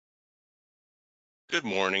Good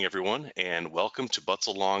morning, everyone, and welcome to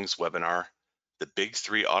Butzel Long's webinar, The Big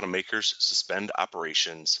Three Automakers Suspend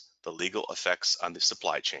Operations, the Legal Effects on the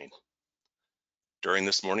Supply Chain. During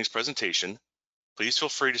this morning's presentation, please feel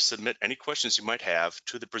free to submit any questions you might have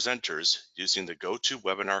to the presenters using the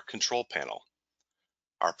GoToWebinar control panel.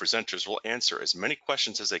 Our presenters will answer as many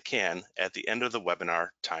questions as they can at the end of the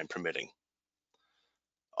webinar, time permitting.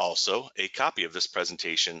 Also, a copy of this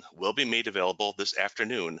presentation will be made available this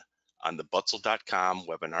afternoon on the Butzel.com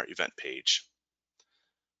webinar event page.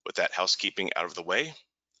 With that housekeeping out of the way,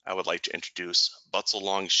 I would like to introduce Butzel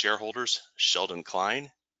Long shareholders Sheldon Klein,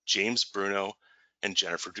 James Bruno, and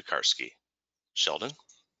Jennifer Dukarski. Sheldon.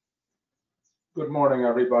 Good morning,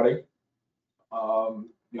 everybody.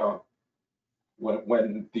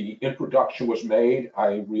 When the introduction was made,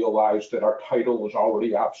 I realized that our title was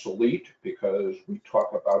already obsolete because we talk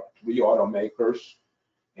about three automakers.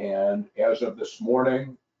 And as of this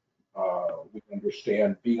morning, we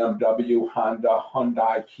understand BMW, Honda,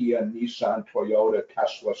 Hyundai, Kia, Nissan, Toyota,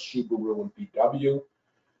 Tesla, Subaru, and VW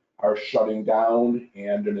are shutting down.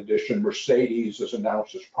 And in addition, Mercedes has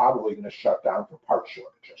announced it's probably going to shut down for part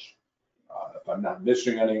shortages. If I'm not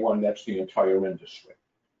missing anyone, that's the entire industry.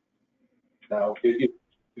 Now, if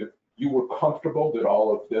you were comfortable that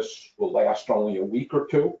all of this will last only a week or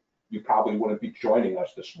two, you probably wouldn't be joining us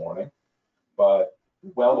this morning. But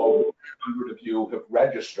well over 100 of you have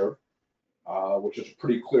registered, which is a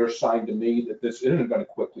pretty clear sign to me that this isn't going to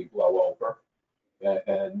quickly blow over.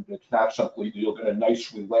 And it's not simply you'll get a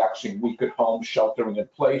nice, relaxing week at home, sheltering in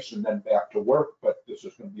place, and then back to work. But this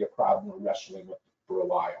is going to be a problem we're wrestling with for a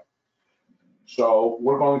while. So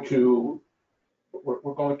we're going to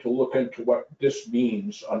look into what this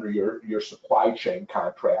means under your supply chain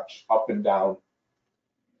contracts up and down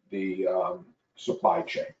the supply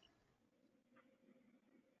chain.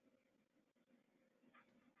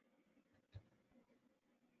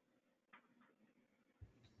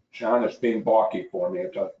 John is being balky for me.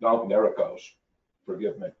 No, there it goes.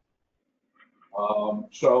 Forgive me.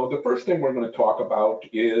 So the first thing we're going to talk about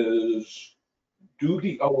is, do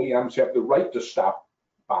the OEMs have the right to stop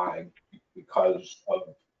buying because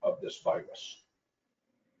of this virus?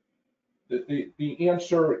 The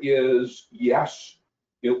answer is yes,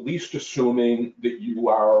 at least assuming that you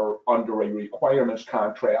are under a requirements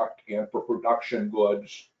contract, and for production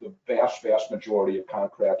goods, the vast majority of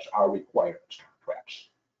contracts are requirements contracts.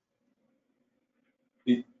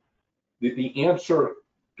 The answer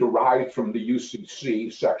derived from the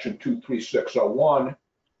UCC section 23601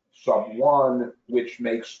 sub 1, which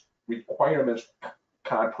makes requirements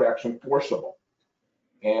contracts enforceable.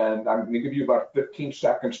 And I'm going to give you about 15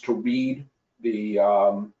 seconds to read the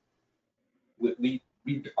read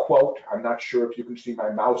the quote. I'm not sure if you can see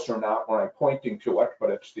my mouse or not when I'm pointing to it,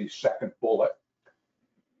 but it's the second bullet.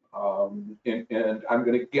 And I'm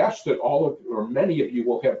going to guess that all of you, or many of you,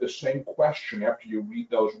 will have the same question after you read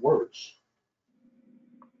those words.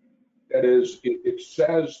 That is, it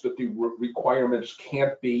says that the requirements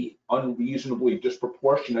can't be unreasonably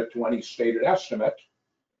disproportionate to any stated estimate.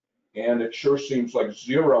 And it sure seems like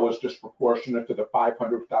zero is disproportionate to the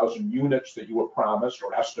 500,000 units that you were promised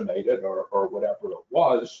or estimated or whatever it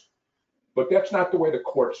was. But that's not the way the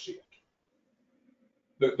courts see it.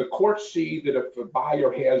 The courts see that if the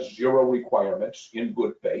buyer has zero requirements in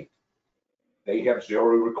good faith, they have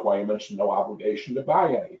zero requirements and no obligation to buy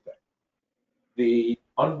anything. The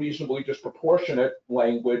unreasonably disproportionate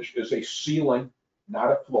language is a ceiling,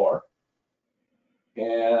 not a floor.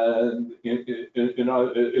 And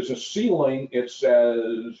as a ceiling, it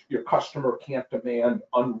says your customer can't demand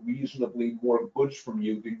unreasonably more goods from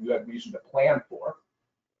you than you have reason to plan for.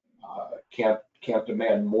 Can't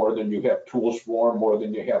demand more than you have tools for, more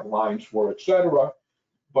than you have lines for, etc.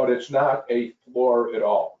 But it's not a floor at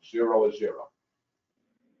all. Zero is zero.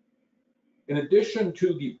 In addition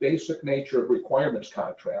to the basic nature of requirements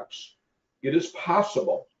contracts, it is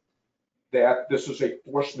possible that this is a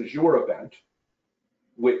force majeure event,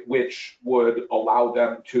 which would allow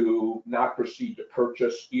them to not proceed to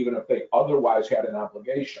purchase even if they otherwise had an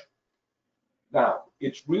obligation. Now,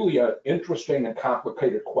 it's really an interesting and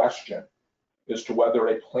complicated question as to whether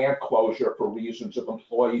a plant closure for reasons of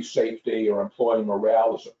employee safety or employee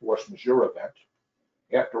morale is a force majeure event.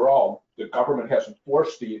 After all, the government hasn't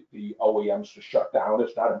forced the OEMs to shut down.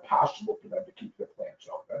 It's not impossible for them to keep their plants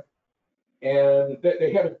open. And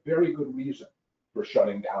they had a very good reason for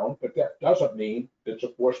shutting down, but that doesn't mean it's a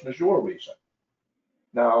force majeure reason.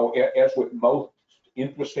 Now, as with most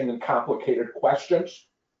interesting and complicated questions,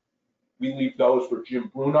 we leave those for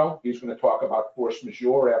Jim Bruno. He's going to talk about force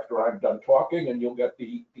majeure after I'm done talking, and you'll get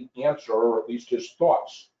the answer, or at least his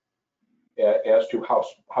thoughts. as to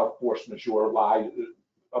how force majeure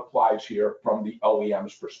applies here from the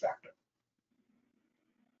OEM's perspective.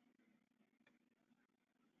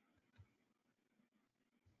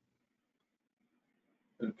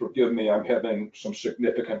 And forgive me, I'm having some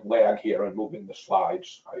significant lag here in moving the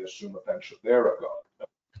slides. I assume eventually, there we go.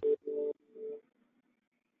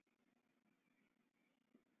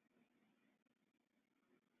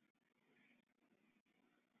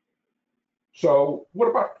 So what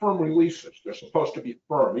about firm releases? They're supposed to be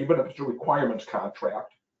firm, even if it's a requirements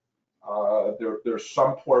contract. There's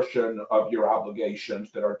some portion of your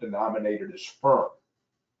obligations that are denominated as firm.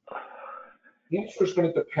 The answer is going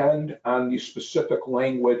to depend on the specific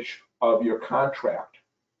language of your contract,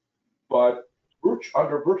 but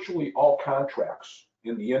under virtually all contracts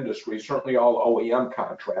in the industry, certainly all OEM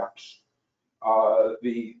contracts,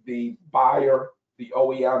 the buyer, the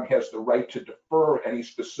OEM, has the right to defer any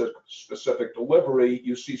specific delivery.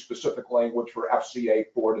 You see specific language for FCA,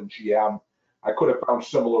 Ford, and GM. I could have found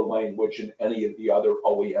similar language in any of the other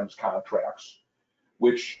OEM's contracts,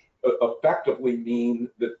 which effectively mean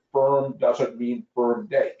that firm doesn't mean firm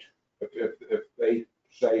date. If they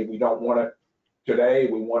say we don't want it today,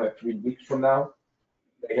 we want it 3 weeks from now,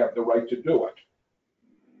 they have the right to do it.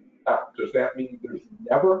 Now, does that mean there's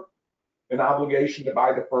never an obligation to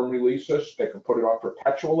buy the firm releases? They can put it off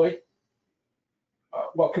perpetually?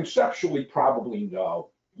 Well, conceptually, probably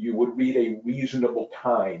no. You would read a reasonable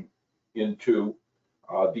time into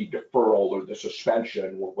the deferral or the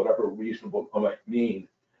suspension, or whatever reasonable might mean.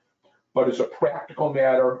 But as a practical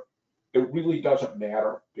matter, it really doesn't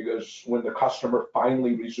matter, because when the customer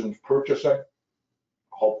finally resumes purchasing,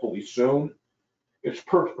 hopefully soon, its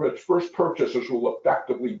first purchases will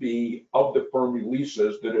effectively be of the firm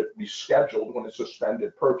releases that it rescheduled when it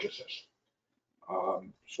suspended purchases.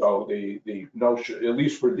 So the notion, at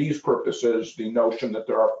least for these purposes, the notion that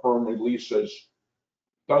there are firm releases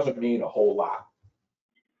doesn't mean a whole lot.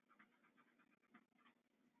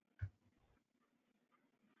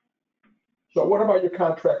 So what about your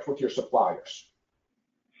contracts with your suppliers?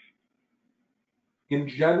 In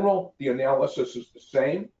general, the analysis is the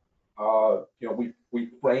same. We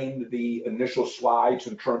framed the initial slides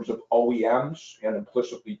in terms of OEMs and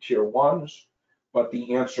implicitly tier ones, but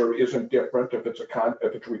the answer isn't different if it's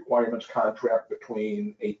a requirements contract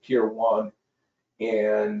between a tier one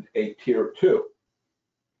and a tier two.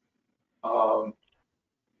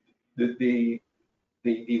 The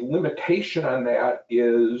limitation on that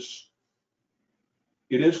is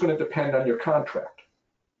it is going to depend on your contract.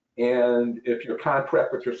 And if your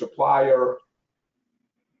contract with your supplier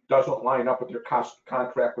doesn't line up with your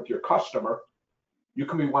contract with your customer, you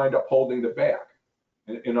can be wind up holding the bag.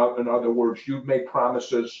 In other words, you've made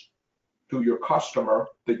promises to your customer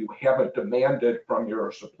that you haven't demanded from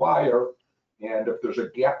your supplier, and if there's a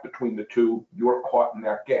gap between the two, you're caught in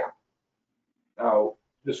that gap. Now,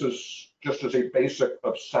 this is just as a basic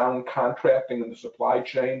of sound contracting in the supply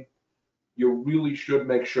chain. You really should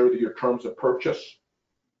make sure that your terms of purchase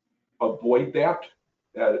avoid that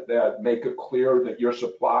make it clear that your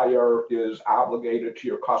supplier is obligated to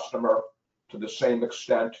your customer to the same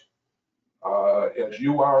extent as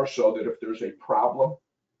you are, so that if there's a problem,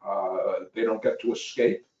 they don't get to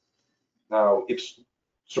escape. Now, it's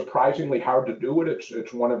surprisingly hard to do it.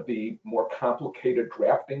 It's one of the more complicated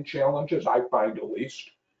drafting challenges, I find at least.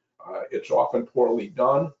 It's often poorly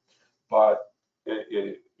done, but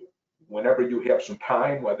whenever you have some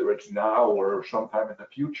time, whether it's now or sometime in the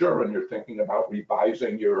future, and you're thinking about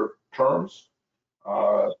revising your terms,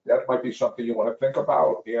 that might be something you want to think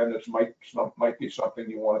about, and it might be something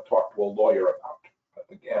you want to talk to a lawyer about. But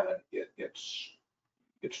again,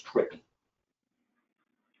 it's tricky.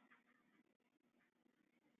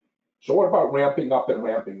 So what about ramping up and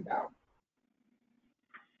ramping down?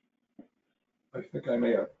 I think I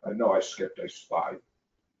may have, I know I skipped a slide.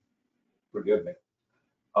 Forgive me.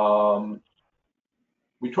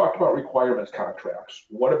 We talked about requirements contracts.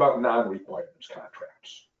 What about non-requirements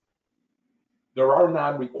contracts? There are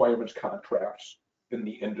non-requirements contracts in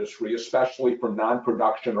the industry, especially for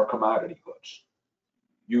non-production or commodity goods.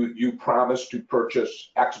 You promise to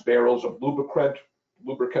purchase X barrels of lubricant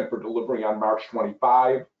for delivery on March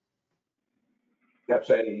 25. That's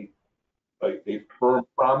a firm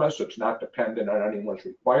promise. It's not dependent on anyone's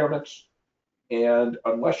requirements. And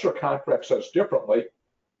unless your contract says differently,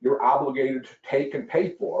 you're obligated to take and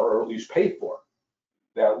pay for, or at least pay for,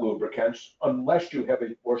 that lubricants, unless you have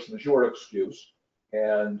a force majeure excuse.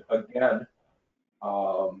 And again,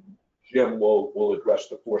 Jim will address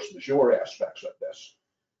the force majeure aspects of this.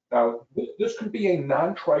 Now, this could be a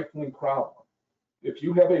non-trifling problem. If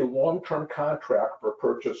you have a long-term contract for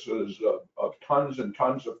purchases of tons and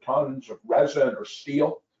tons of resin or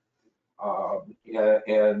steel,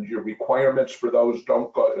 and your requirements for those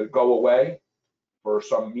don't go away for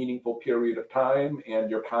some meaningful period of time,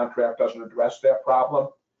 and your contract doesn't address that problem,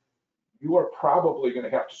 you are probably going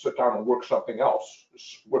to have to sit down and work something out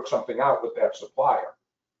with that supplier.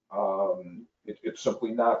 It's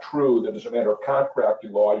simply not true that as a matter of contract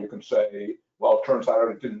law, you can say, well, it turns out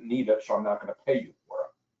I didn't need it, so I'm not going to pay you for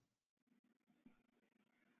it.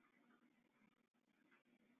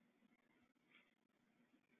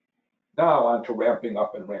 Now on to ramping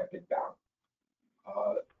up and ramping down.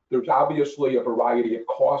 There's obviously a variety of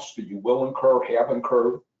costs that you will incur, have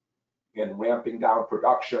incurred in ramping down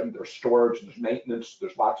production. There's storage, there's maintenance,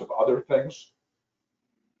 there's lots of other things.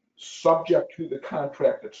 Subject to the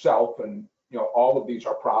contract itself, and all of these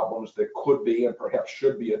are problems that could be and perhaps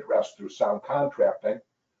should be addressed through sound contracting.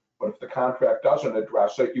 But if the contract doesn't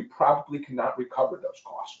address it, you probably cannot recover those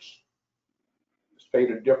costs.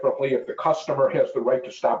 Stated differently, if the customer has the right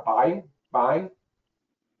to stop buying,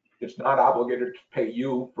 it's not obligated to pay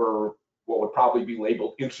you for what would probably be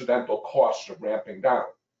labeled incidental costs of ramping down.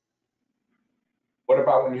 What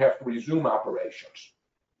about when you have to resume operations?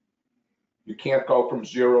 You can't go from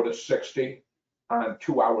 0 to 60 on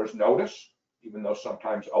 2 hours notice, even though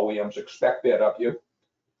sometimes OEMs expect that of you.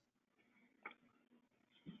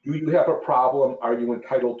 Do you have a problem? Are you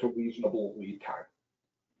entitled to reasonable lead time?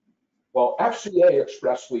 Well, FCA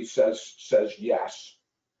expressly says yes.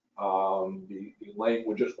 The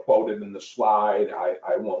language is quoted in the slide.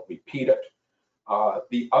 I won't repeat it.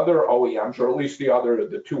 The other OEMs, or at least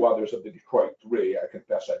the two others of the Detroit three, I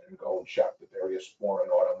confess I didn't go and check the various foreign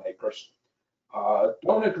automakers,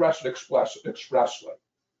 don't address it expressly.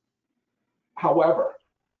 However,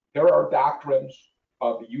 there are doctrines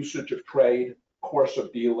of usage of trade, course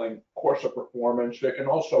of dealing, course of performance, and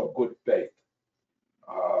also good faith,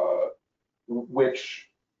 which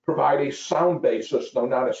provide a sound basis, though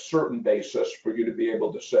not a certain basis, for you to be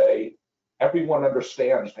able to say, everyone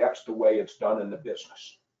understands that's the way it's done in the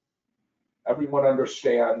business. Everyone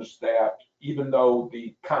understands that even though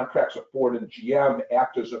the contracts of Ford and GM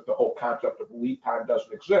act as if the whole concept of lead time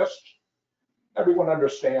doesn't exist, everyone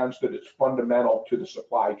understands that it's fundamental to the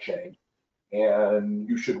supply chain. And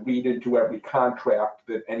you should read into every contract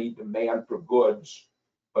that any demand for goods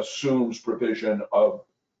assumes provision of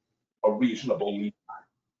a reasonable lead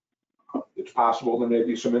time. It's possible there may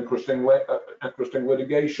be some interesting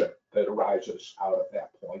litigation that arises out of that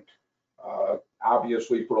point.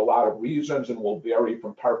 Obviously, for a lot of reasons, and will vary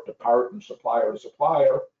from part to part and supplier to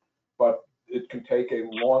supplier, but it can take a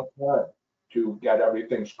long time to get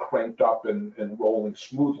everything cranked up and rolling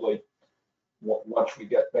smoothly once we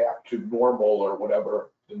get back to normal, or whatever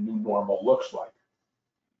the new normal looks like.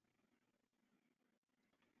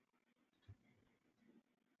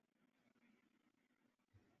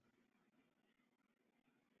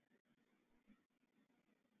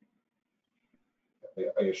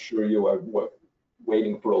 I assure you, I'm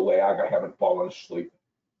waiting for a lag. I haven't fallen asleep.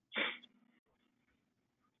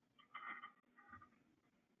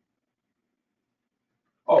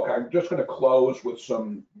 Okay, I'm just going to close with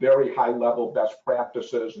some very high-level best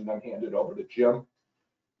practices and then hand it over to Jim.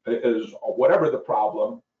 Is whatever the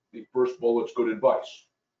problem, the first bullet's good advice.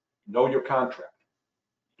 Know your contract.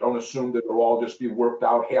 Don't assume that it'll all just be worked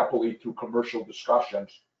out happily through commercial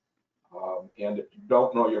discussions. And if you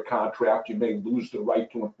don't know your contract, you may lose the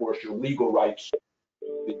right to enforce your legal rights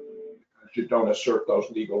because you don't assert those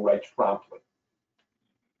legal rights promptly.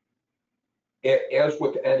 As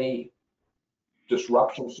with any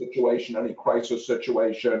disruption situation, any crisis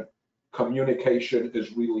situation, communication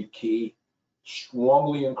is really key.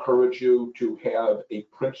 Strongly encourage you to have a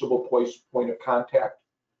principal point of contact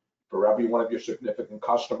for every one of your significant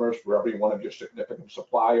customers, for every one of your significant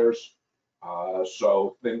suppliers,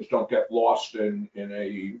 so things don't get lost in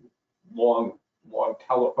a long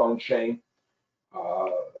telephone chain.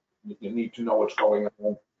 You need to know what's going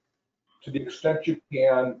on. To the extent you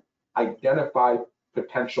can, identify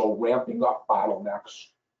potential ramping up bottlenecks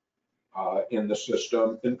in the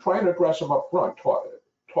system and try and address them up front.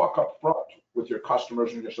 Talk up front with your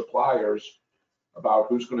customers and your suppliers about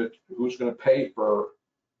who's going to pay for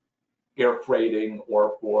air freighting,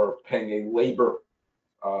 or for paying a labor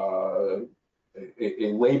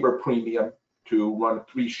premium to run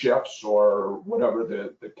 3 shifts, or whatever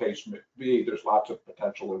the case may be. There's lots of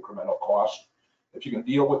potential incremental costs. If you can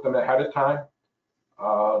deal with them ahead of time,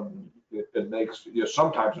 it makes,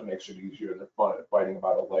 sometimes it makes it easier than fighting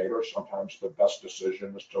about it later. Sometimes the best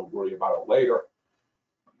decision is to worry about it later.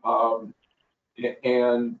 And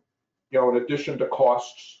in addition to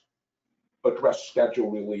costs, address schedule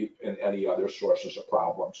relief and any other sources of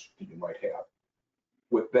problems that you might have.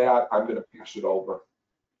 With that, I'm going to pass it over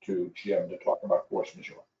to Jim to talk about force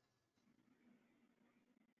majeure.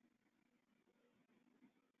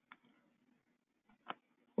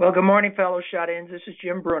 Well, good morning, fellow shut-ins. This is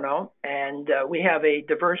Jim Bruno, and we have a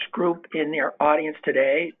diverse group in our audience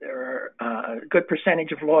today. There are a good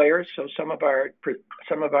percentage of lawyers, so some of our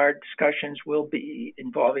discussions will be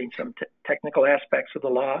involving some technical aspects of the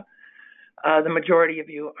law. The majority of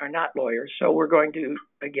you are not lawyers, so we're going to,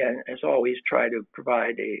 again, as always, try to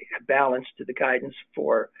provide a balance to the guidance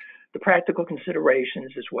for the practical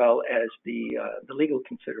considerations as well as the legal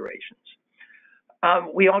considerations.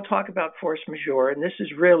 We all talk about force majeure, and this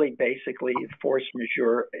is really basically force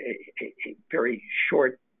majeure, a very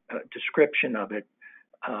short description of it,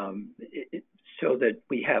 so that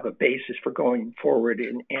we have a basis for going forward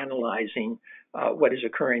in analyzing what is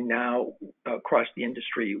occurring now across the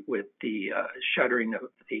industry with the shuttering of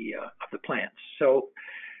the plants. So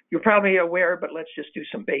you're probably aware, but let's just do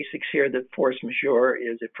some basics here, that force majeure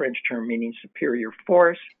is a French term meaning superior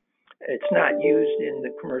force. It's not used in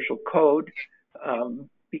the commercial code,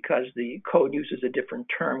 because the code uses a different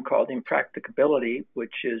term called impracticability,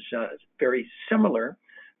 which is very similar,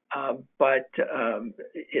 but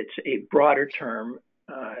it's a broader term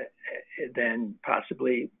than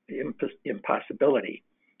possibly impossibility.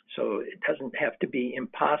 So it doesn't have to be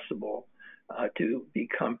impossible to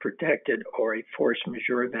become protected or a force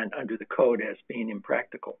majeure event under the code as being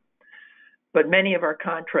impractical. But many of our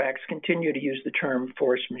contracts continue to use the term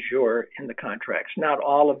force majeure in the contracts. Not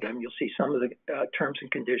all of them. You'll see some of the terms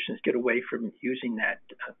and conditions get away from using that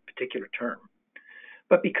particular term.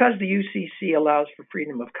 But because the UCC allows for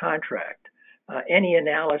freedom of contract, any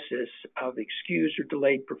analysis of excused or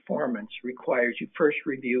delayed performance requires you first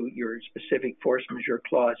review your specific force majeure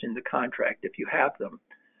clause in the contract if you have them.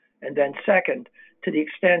 And then second, to the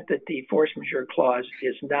extent that the force majeure clause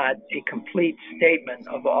is not a complete statement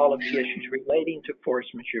of all of the issues relating to force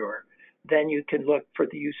majeure, then you can look for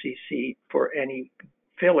the UCC for any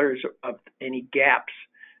fillers of any gaps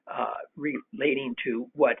relating to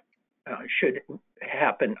what should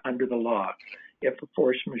happen under the law if a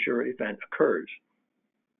force majeure event occurs.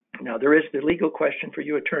 Now, there is the legal question for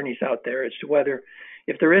you attorneys out there as to whether,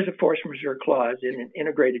 if there is a force majeure clause in an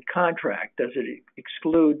integrated contract, does it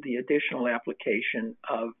exclude the additional application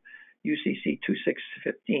of UCC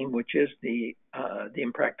 2615, which is the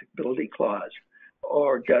impracticability clause,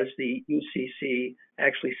 or does the UCC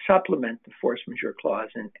actually supplement the force majeure clause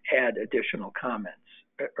and add additional comments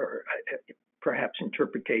or perhaps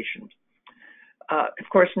interpretations? Of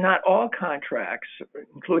course, not all contracts,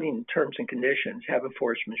 including terms and conditions, have a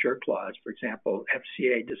force majeure clause. For example,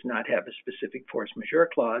 FCA does not have a specific force majeure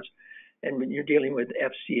clause. And when you're dealing with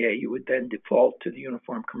FCA, you would then default to the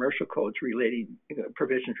Uniform Commercial Codes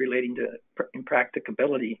provisions relating to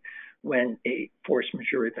impracticability when a force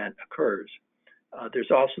majeure event occurs.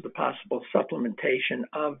 There's also the possible supplementation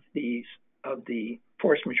of the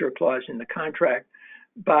force majeure clause in the contract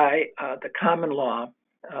by the common law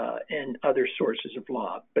and other sources of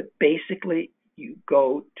law. But basically, you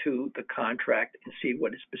go to the contract and see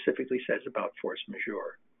what it specifically says about force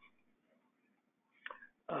majeure.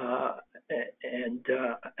 I'm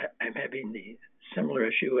having the similar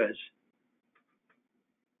issue as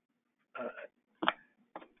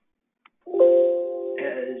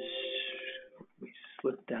we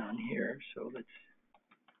slip down here. So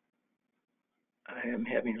I am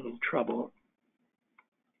having a little trouble.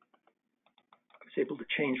 Was able to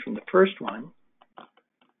change from the first one.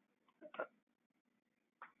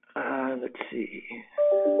 Let's see.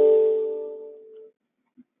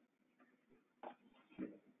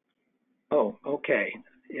 Oh, okay.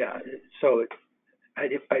 Yeah. So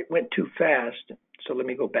I went too fast. So let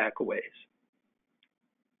me go back a ways.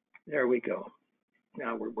 There we go.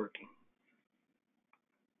 Now we're working.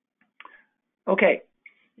 Okay.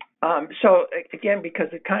 So again,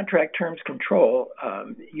 because the contract terms control,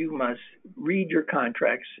 you must read your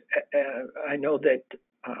contracts. I know that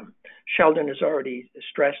Sheldon has already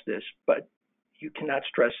stressed this, but you cannot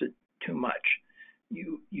stress it too much.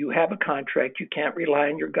 You have a contract. You can't rely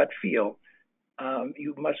on your gut feel.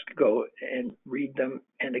 You must go and read them.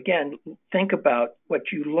 And again, think about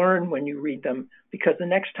what you learn when you read them, because the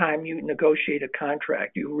next time you negotiate a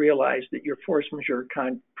contract, you realize that your force majeure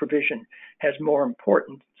provision has more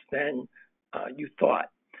importance than you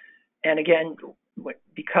thought. And again,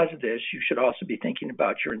 because of this, you should also be thinking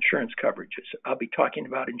about your insurance coverages. I'll be talking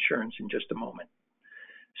about insurance in just a moment.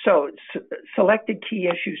 So selected key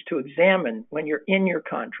issues to examine when you're in your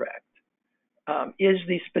contract. Is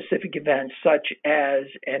the specific event, such as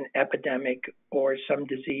an epidemic or some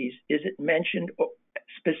disease, is it mentioned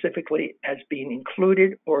specifically as being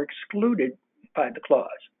included or excluded by the clause?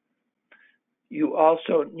 You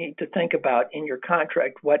also need to think about in your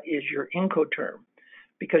contract, what is your Incoterm?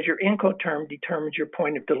 Because your Incoterm determines your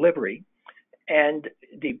point of delivery, and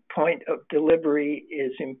the point of delivery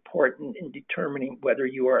is important in determining whether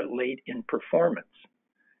you are late in performance.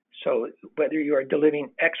 So whether you are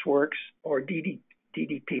delivering X works or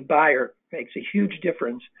DDP buyer makes a huge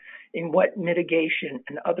difference in what mitigation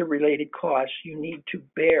and other related costs you need to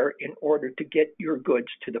bear in order to get your goods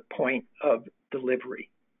to the point of delivery.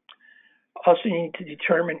 Also, you need to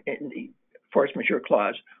determine in the force majeure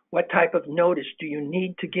clause, what type of notice do you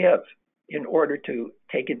need to give in order to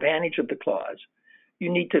take advantage of the clause?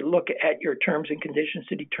 You need to look at your terms and conditions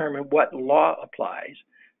to determine what law applies,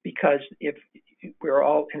 because if we're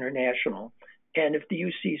all international, and if the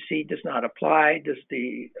UCC does not apply, does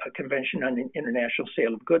the Convention on International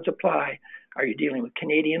Sale of Goods apply? Are you dealing with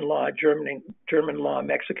Canadian law, German law,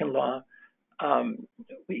 Mexican law?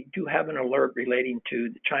 We do have an alert relating to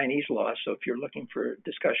the Chinese law, so if you're looking for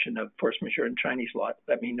discussion of force majeure in Chinese law,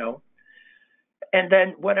 let me know. And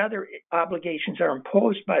then what other obligations are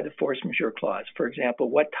imposed by the force majeure clause? For example,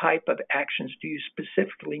 what type of actions do you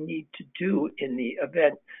specifically need to do in the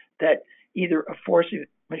event that either a force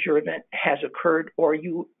majeure event has occurred or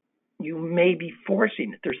you may be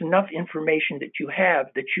forcing it? There's enough information that you have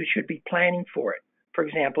that you should be planning for it. For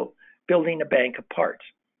example, building a bank of parts.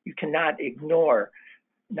 You cannot ignore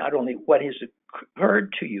not only what has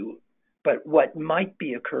occurred to you, but what might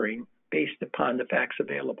be occurring based upon the facts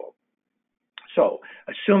available. So,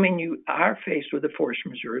 assuming you are faced with a force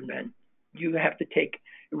majeure event, you have to take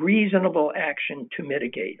reasonable action to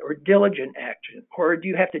mitigate, or diligent action, or do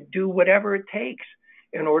you have to do whatever it takes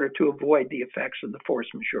in order to avoid the effects of the force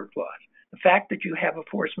majeure clause? The fact that you have a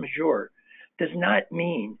force majeure does not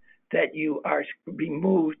mean that you are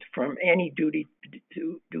removed from any duty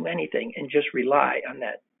to do anything and just rely on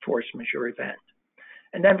that force majeure event.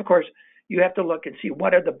 And then, of course, you have to look and see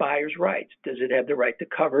what are the buyer's rights. Does it have the right to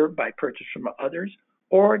cover by purchase from others,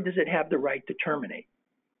 or does it have the right to terminate?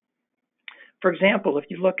 For example, if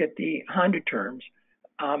you look at the Honda terms,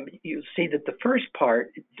 you'll see that the first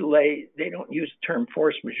part, delay, they don't use the term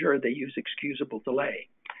force majeure, they use excusable delay.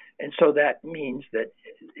 And so that means that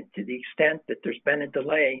to the extent that there's been a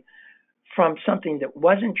delay from something that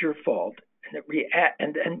wasn't your fault,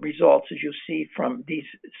 and results, as you see from these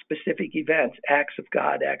specific events, acts of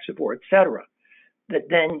God, acts of war, etc., that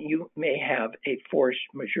then you may have a force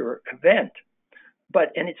majeure event.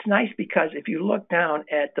 And it's nice because if you look down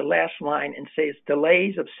at the last line and says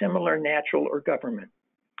delays of similar natural or government,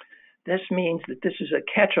 this means that this is a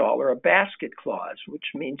catch-all or a basket clause, which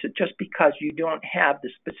means that just because you don't have the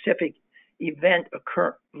specific event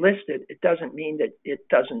listed, it doesn't mean that it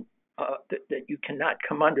doesn't that you cannot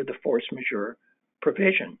come under the force majeure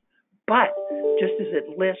provision. But just as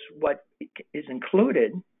it lists what is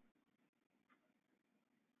included,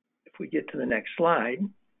 if we get to the next slide,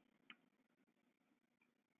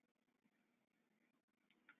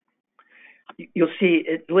 you'll see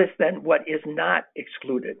it lists then what is not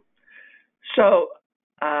excluded. So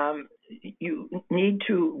you need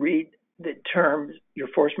to read the terms, your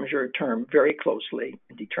force majeure term, very closely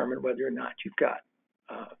and determine whether or not you've got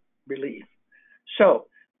relief. So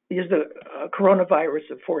is the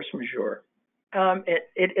coronavirus a force majeure?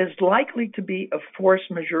 It is likely to be a force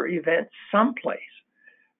majeure event someplace.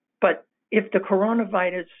 But if the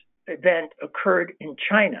coronavirus event occurred in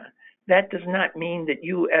China, that does not mean that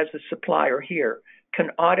you as a supplier here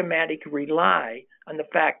can automatically rely on the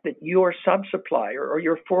fact that your sub-supplier or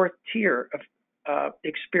your fourth tier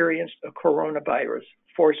experienced a coronavirus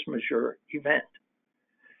force majeure event.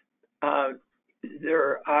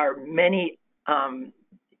 There are many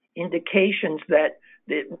indications that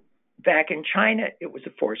back in China it was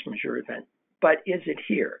a force majeure event, but is it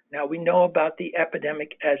here? Now we know about the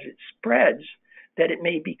epidemic as it spreads, that it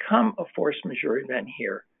may become a force majeure event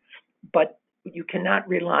here, but you cannot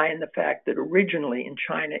rely on the fact that originally in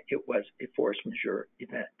China it was a force majeure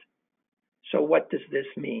event. So what does this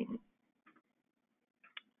mean?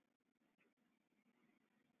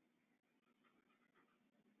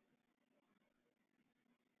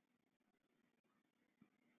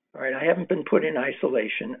 All right, I haven't been put in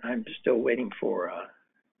isolation. I'm still waiting for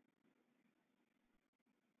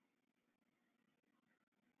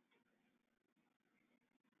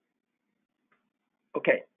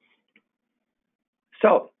okay.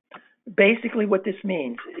 So basically what this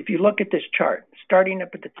means, if you look at this chart, starting up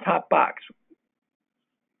at the top box,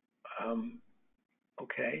 on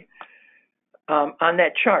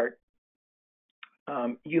that chart,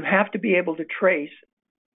 you have to be able to trace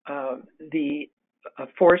the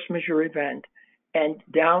force majeure event and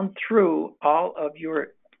down through all of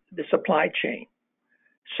the supply chain,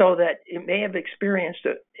 so that it may have experienced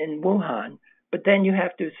it in Wuhan, but then you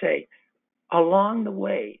have to say, along the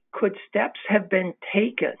way, could steps have been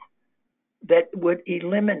taken that would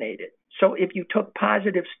eliminate it? So if you took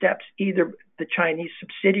positive steps, either the Chinese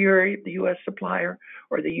subsidiary of the U.S. supplier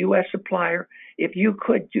or the U.S. supplier, if you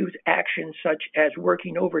could do actions such as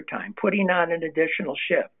working overtime, putting on an additional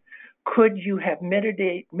shift, could you have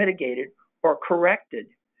mitigated or corrected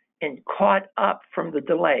and caught up from the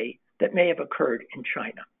delay that may have occurred in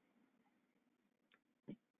China?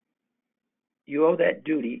 You owe that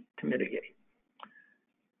duty to mitigate.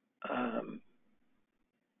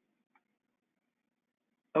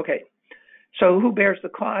 Okay, so who bears the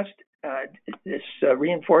cost? This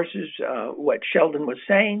reinforces what Sheldon was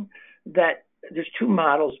saying, that there's two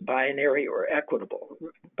models, binary or equitable.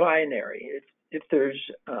 Binary, if there's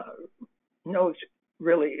no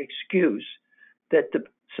really excuse that the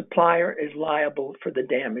supplier is liable for the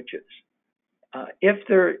damages.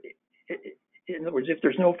 In other words, if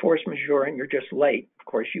there's no force majeure and you're just late, of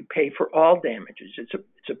course, you pay for all damages. It's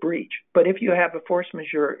a breach. But if you have a force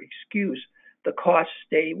majeure excuse, the costs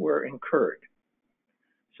stay where incurred.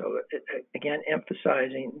 So again,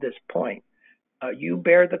 emphasizing this point, you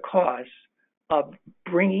bear the cost of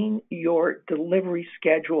bringing your delivery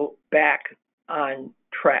schedule back on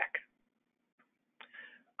track.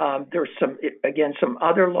 There's some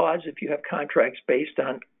other laws. If you have contracts based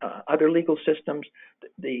on other legal systems,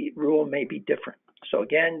 the rule may be different. So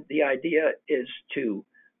again, the idea is to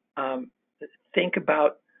think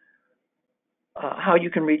about how you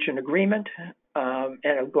can reach an agreement,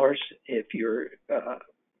 and of course, if you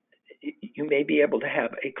may be able to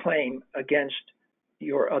have a claim against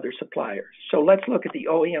your other suppliers. So let's look at the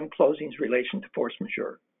OEM closings relation to force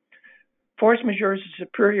majeure. Force majeure is a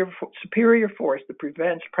superior force that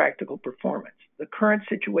prevents practical performance. The current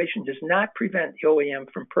situation does not prevent the OEM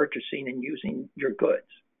from purchasing and using your goods.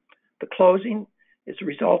 The closing is a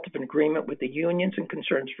result of an agreement with the unions and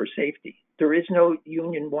concerns for safety. There is no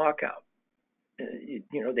union walkout.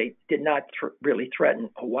 They did not really threaten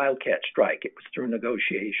a wildcat strike. It was through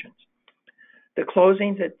negotiations. The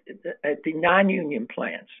closings at the non-union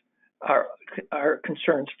plants are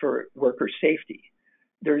concerns for worker safety.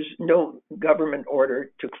 There's no government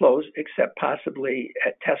order to close except possibly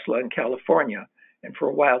at Tesla in California. And for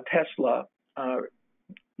a while, Tesla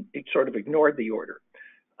it sort of ignored the order.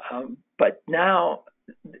 But now,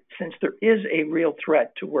 since there is a real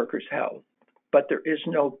threat to workers' health, but there is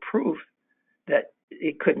no proof that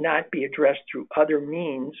it could not be addressed through other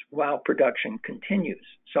means while production continues.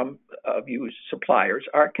 Some of you suppliers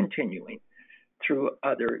are continuing through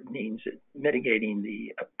other means, mitigating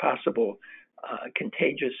the possible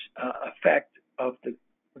contagious effect of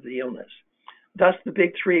the illness. Thus, the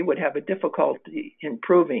big three would have a difficulty in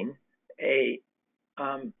proving a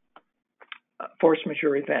force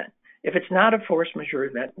majeure event. If it's not a force majeure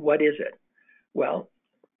event, what is it? Well,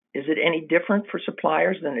 is it any different for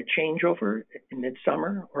suppliers than a changeover in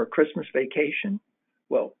midsummer or a Christmas vacation?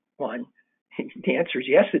 Well, one, the answer is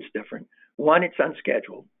yes, it's different. One, it's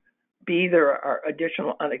unscheduled. B, there are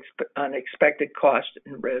additional unexpected costs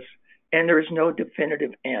and risks, and there is no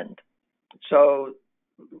definitive end. So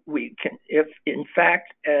we can, if in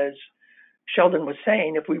fact, as Sheldon was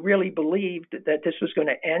saying, if we really believed that this was going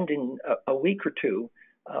to end in a week or two,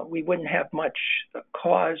 we wouldn't have much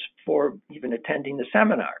cause for even attending the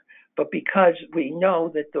seminar. But because we know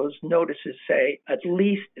that those notices say, at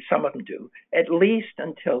least, some of them do, at least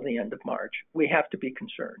until the end of March, we have to be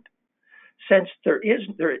concerned. Since there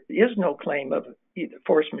is no claim of either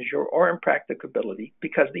force majeure or impracticability,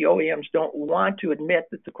 because the OEMs don't want to admit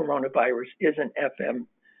that the coronavirus is an FM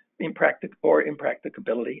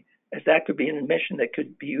impracticability, as that could be an admission that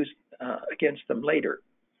could be used against them later.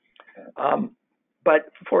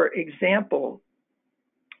 But for example,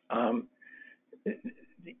 an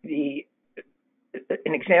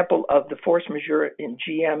example of the force majeure in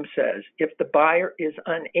GM says, if the buyer is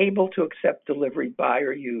unable to accept delivery, buy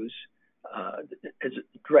or use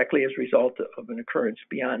directly as a result of an occurrence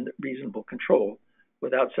beyond reasonable control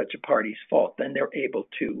without such a party's fault, then they're able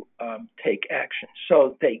to take action.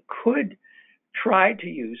 So they could try to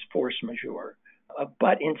use force majeure,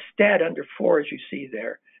 but instead under 4, as you see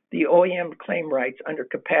there, the OEM claim rights under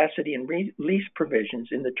capacity and lease provisions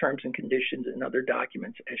in the terms and conditions and other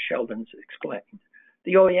documents, as Sheldon's explained.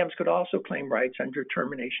 The OEMs could also claim rights under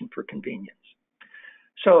termination for convenience.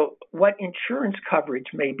 So what insurance coverage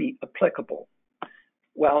may be applicable?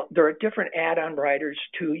 Well, there are different add-on riders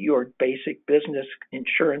to your basic business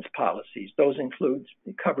insurance policies. Those include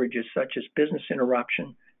coverages such as business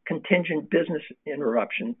interruption, contingent business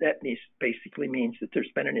interruption. That basically means that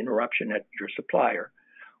there's been an interruption at your supplier,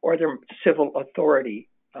 or the civil authority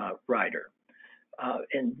rider.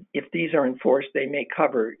 And if these are enforced, they may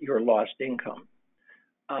cover your lost income.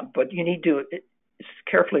 But you need to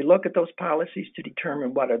carefully look at those policies to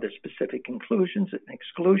determine what are the specific inclusions and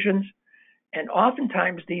exclusions. And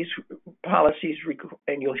oftentimes these policies,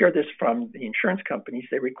 and you'll hear this from the insurance companies,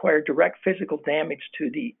 they require direct physical damage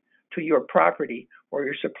to your property or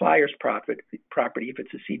your supplier's property if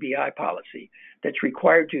it's a CBI policy that's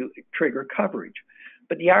required to trigger coverage.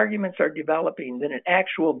 But the arguments are developing that an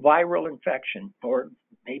actual viral infection or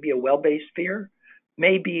maybe a well-based fear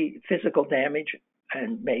may be physical damage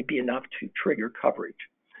and may be enough to trigger coverage.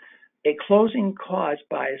 A closing caused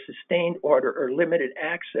by a sustained order or limited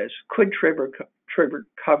access could trigger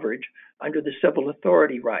coverage under the civil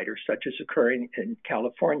authority rider, such as occurring in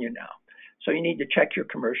California now. So you need to check your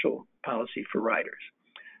commercial policy for riders.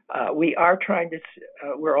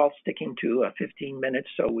 We're all sticking to 15 minutes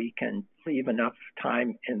so we can leave enough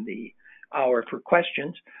time in the hour for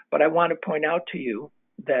questions. But I want to point out to you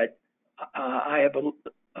that I have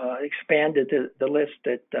expanded the list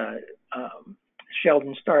that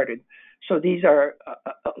Sheldon started. So these are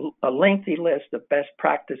a lengthy list of best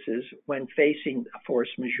practices when facing a force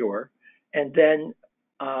majeure. And then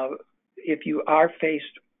if you are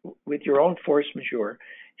faced with your own force majeure,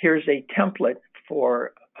 here's a template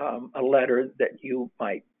for a letter that you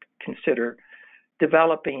might consider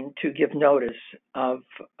developing to give notice of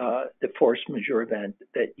the force majeure event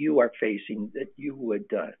that you are facing that you would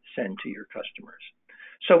send to your customers.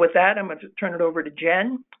 So with that, I'm going to turn it over to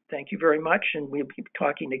Jen. Thank you very much, and we'll be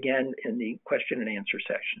talking again in the question and answer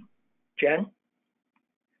session. Jen?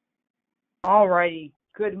 All righty.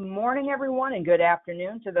 Good morning, everyone, and good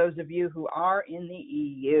afternoon to those of you who are in the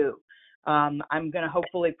EU. I'm going to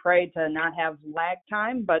hopefully pray to not have lag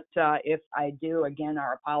time, but if I do, again,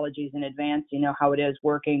 our apologies in advance. You know how it is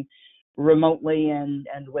working remotely and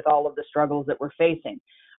with all of the struggles that we're facing.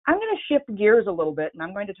 I'm going to shift gears a little bit, and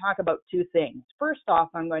I'm going to talk about two things. First off,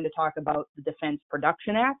 I'm going to talk about the Defense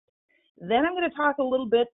Production Act. Then I'm going to talk a little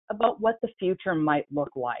bit about what the future might look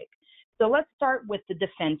like. So let's start with the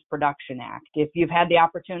Defense Production Act. If you've had the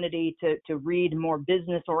opportunity to read more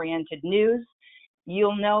business-oriented news,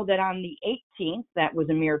 you'll know that on the 18th, that was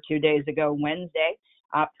a mere 2 days ago, Wednesday,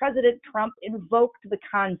 President Trump invoked the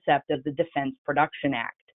concept of the Defense Production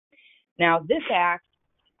Act. Now, this act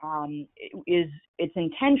its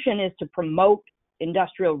intention is to promote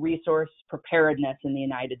industrial resource preparedness in the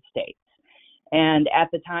United States. And at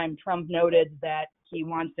the time, Trump noted that he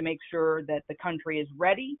wants to make sure that the country is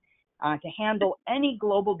ready to handle any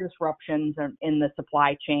global disruptions in the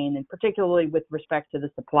supply chain, and particularly with respect to the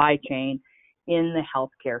supply chain in the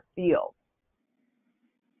healthcare field.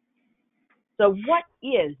 So what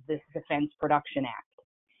is this Defense Production Act?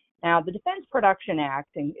 Now, the Defense Production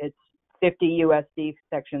Act, and it's 50 USC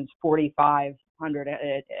sections 4500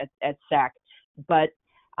 at SEC, but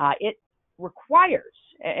it requires,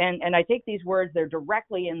 and I take these words, they're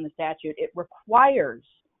directly in the statute, it requires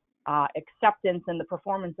acceptance in the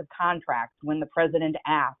performance of contracts when the president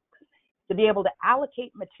asks to be able to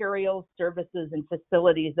allocate materials, services, and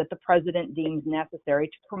facilities that the president deems necessary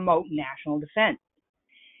to promote national defense.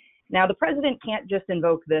 Now, the president can't just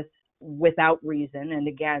invoke this without reason, and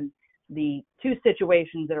again, the two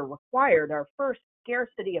situations that are required are first,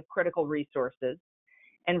 scarcity of critical resources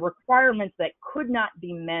and requirements that could not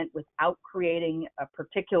be met without creating a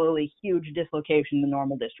particularly huge dislocation in the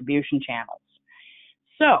normal distribution channels.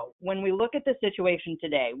 So when we look at the situation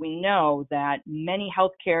today, we know that many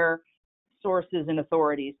healthcare sources and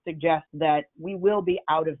authorities suggest that we will be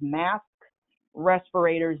out of masks,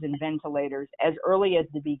 respirators, and ventilators as early as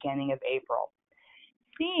the beginning of April.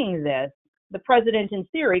 Seeing this, the president, in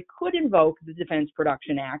theory, could invoke the Defense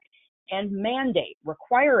Production Act and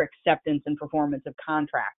require acceptance and performance of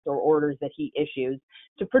contracts or orders that he issues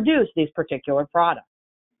to produce these particular products.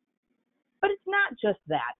 But it's not just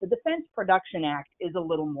that. The Defense Production Act is a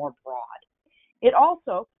little more broad. It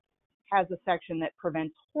also has a section that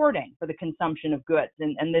prevents hoarding for the consumption of goods,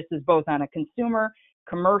 and this is both on a consumer,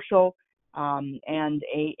 commercial, and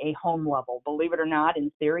a home level. Believe it or not,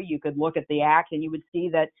 in theory, you could look at the act and you would see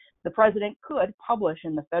that the president could publish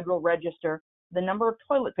in the Federal Register the number of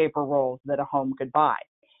toilet paper rolls that a home could buy.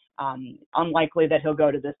 Unlikely that he'll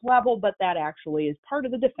go to this level, but that actually is part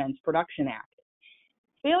of the Defense Production Act.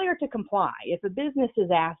 Failure to comply, if a business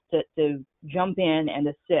is asked to jump in and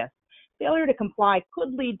assist, failure to comply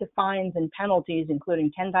could lead to fines and penalties,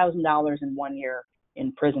 including $10,000 in 1 year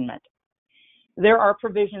imprisonment. There are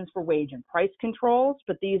provisions for wage and price controls,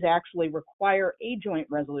 but these actually require a joint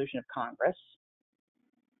resolution of Congress.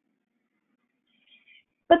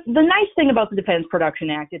 But the nice thing about the Defense Production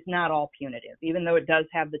Act, it's not all punitive. Even though it does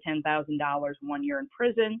have the $10,000 1 year in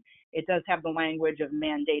prison, it does have the language of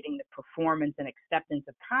mandating the performance and acceptance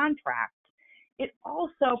of contracts. It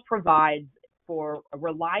also provides for a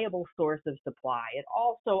reliable source of supply. It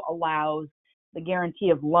also allows the guarantee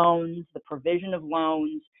of loans, the provision of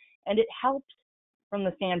loans, and it helps from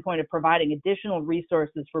the standpoint of providing additional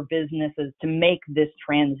resources for businesses to make this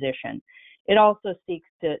transition. It also seeks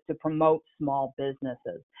to promote small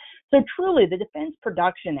businesses. So truly, the Defense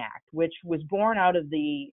Production Act, which was born out of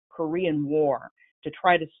the Korean War to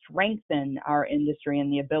try to strengthen our industry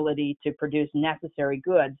and the ability to produce necessary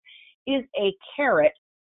goods, is a carrot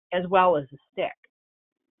as well as a stick.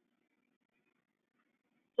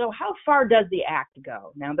 So how far does the act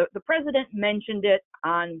go? Now, the president mentioned it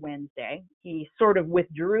on Wednesday. He sort of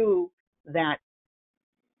withdrew that,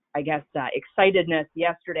 excitedness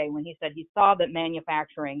yesterday when he said he saw that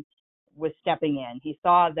manufacturing was stepping in. He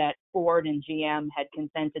saw that Ford and GM had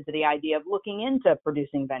consented to the idea of looking into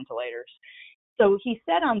producing ventilators. So he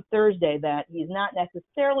said on Thursday that he's not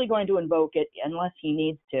necessarily going to invoke it unless he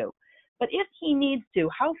needs to. But if he needs to,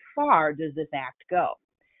 how far does this act go?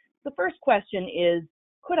 The first question is,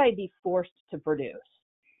 could I be forced to produce?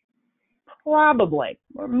 Probably,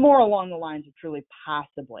 or more along the lines of truly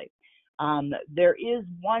possibly. There is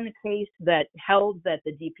one case that held that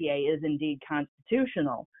the DPA is indeed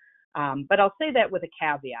constitutional, but I'll say that with a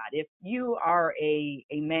caveat. If you are a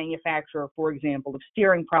manufacturer, for example, of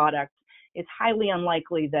steering products, it's highly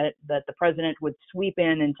unlikely that the president would sweep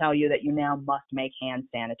in and tell you that you now must make hand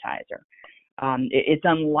sanitizer. It's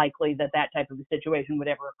unlikely that type of a situation would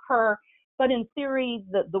ever occur. But in theory,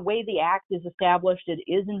 the way the act is established, it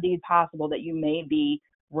is indeed possible that you may be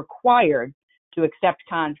required to accept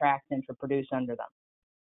contracts and to produce under them.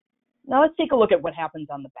 Now let's take a look at what happens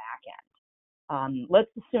on the back end. Let's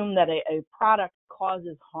assume that a product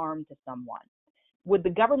causes harm to someone. Would the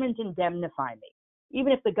government indemnify me,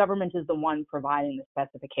 even if the government is the one providing the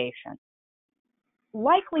specification?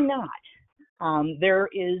 Likely not. There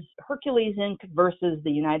is Hercules Inc. versus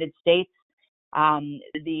the United States.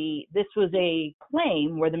 This was a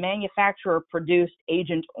claim where the manufacturer produced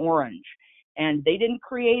Agent Orange, and they didn't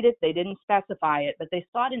create it, they didn't specify it, but they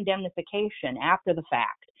sought indemnification after the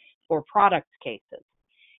fact for product cases.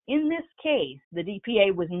 In this case, the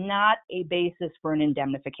DPA was not a basis for an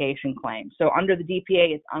indemnification claim. So under the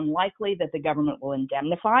DPA, it's unlikely that the government will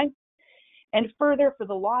indemnify. And further, for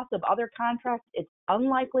the loss of other contracts, it's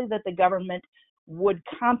unlikely that the government would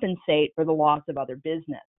compensate for the loss of other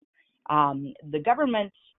business. The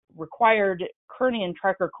government required Kearney and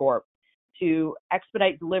Trecker Corp to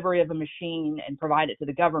expedite delivery of a machine and provide it to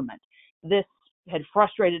the government. This had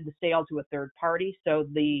frustrated the sale to a third party, so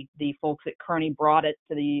the folks at Kearney brought it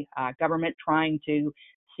to the government trying to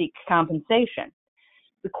seek compensation.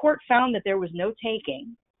 The court found that there was no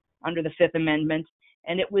taking under the Fifth Amendment,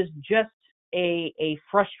 and it was just a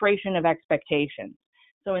frustration of expectations.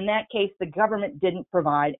 So in that case, the government didn't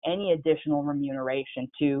provide any additional remuneration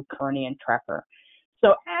to Kearney and Trecker.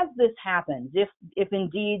 So as this happens, if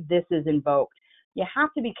indeed this is invoked, you have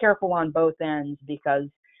to be careful on both ends, because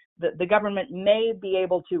the government may be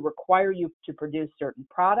able to require you to produce certain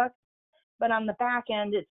products, but on the back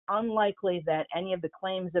end, it's unlikely that any of the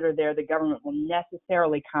claims that are there, the government will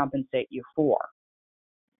necessarily compensate you for.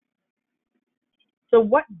 So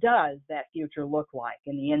what does that future look like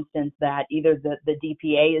in the instance that either the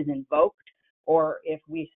DPA is invoked or if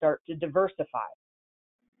we start to diversify?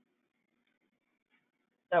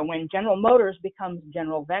 So when General Motors becomes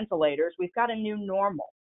General Ventilators, we've got a new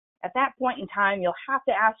normal. At that point in time, you'll have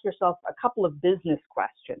to ask yourself a couple of business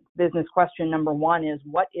questions. Business question number one is,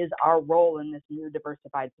 what is our role in this new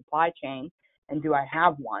diversified supply chain, and do I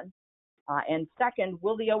have one? And second,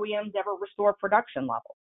 will the OEMs ever restore production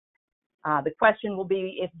levels? The question will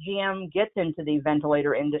be, if GM gets into the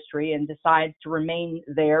ventilator industry and decides to remain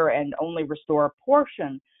there and only restore a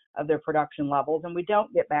portion of their production levels, and we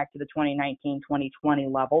don't get back to the 2019, 2020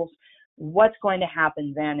 levels, what's going to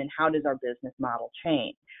happen then, and how does our business model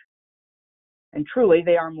change? And truly,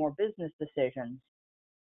 they are more business decisions.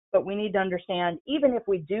 But we need to understand, even if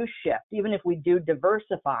we do shift, even if we do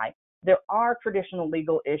diversify, there are traditional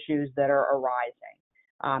legal issues that are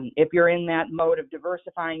arising. If you're in that mode of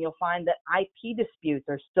diversifying, you'll find that IP disputes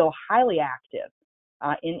are still highly active.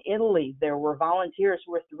 In Italy, there were volunteers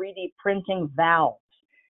who were 3D printing valves,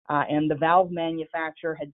 and the valve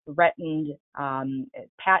manufacturer had threatened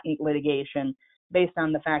patent litigation based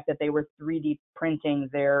on the fact that they were 3D printing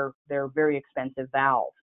their very expensive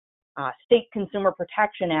valve. State consumer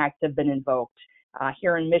protection acts have been invoked.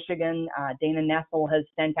 Here in Michigan, Dana Nessel has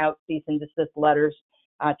sent out cease and desist letters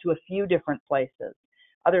to a few different places.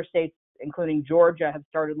 Other states, including Georgia, have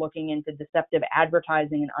started looking into deceptive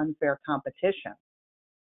advertising and unfair competition.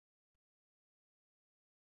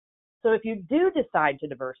 So if you do decide to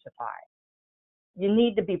diversify, you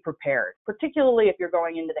need to be prepared, particularly if you're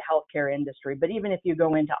going into the healthcare industry, but even if you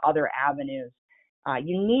go into other avenues,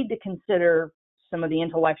 you need to consider some of the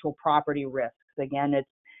intellectual property risks. Again, it's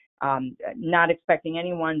not expecting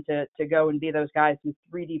anyone to go and be those guys who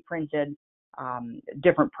 3D printed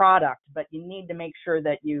different products, but you need to make sure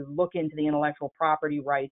that you look into the intellectual property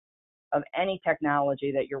rights of any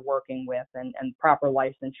technology that you're working with and proper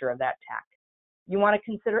licensure of that tech. You want to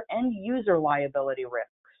consider end user liability risks.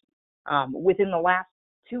 Within the last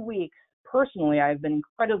 2 weeks, personally, I've been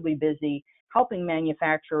incredibly busy helping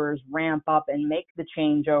manufacturers ramp up and make the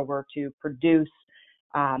changeover to produce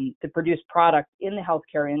products in the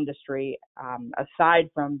healthcare industry, aside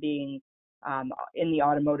from being in the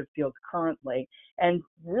automotive field currently. And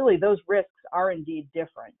really, those risks are indeed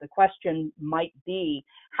different. The question might be,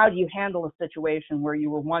 how do you handle a situation where you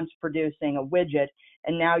were once producing a widget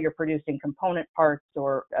and now you're producing component parts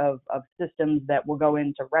or of systems that will go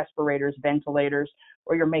into respirators, ventilators,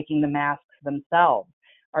 or you're making the masks themselves?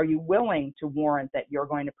 Are you willing to warrant that you're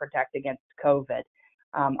going to protect against COVID?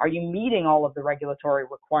 Are you meeting all of the regulatory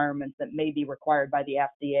requirements that may be required by the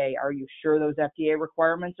FDA? Are you sure those FDA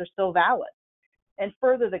requirements are still valid? And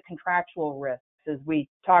further, the contractual risks. As we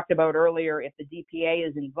talked about earlier, if the DPA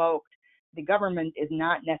is invoked, the government is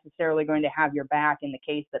not necessarily going to have your back in the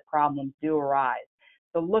case that problems do arise.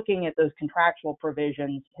 So looking at those contractual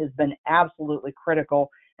provisions has been absolutely critical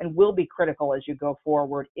and will be critical as you go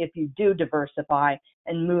forward if you do diversify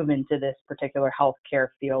and move into this particular healthcare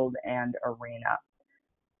field and arena.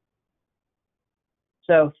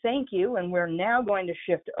 So thank you, and we're now going to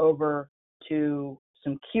shift over to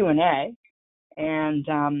some Q&A. And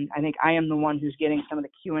I think I am the one who's getting some of the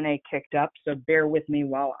Q&A kicked up, so bear with me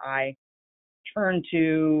while I turn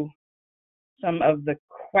to some of the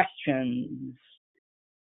questions.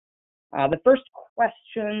 The first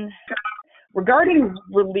question, regarding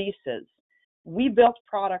releases, we built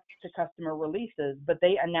products to customer releases, but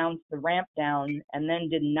they announced the ramp down and then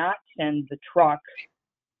did not send the truck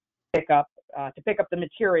to pick up the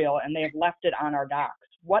material, and they have left it on our docks.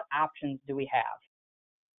 What options do we have?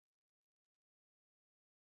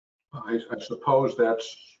 I suppose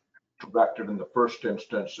that's directed in the first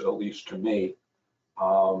instance, at least to me.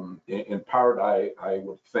 In part, I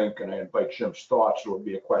would think, and I invite Jim's thoughts, it would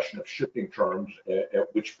be a question of shipping terms, at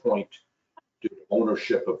which point did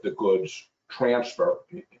ownership of the goods transfer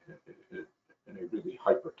in a really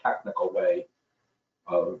hyper-technical way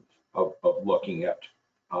of looking at.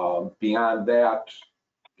 Beyond that,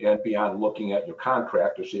 and beyond looking at your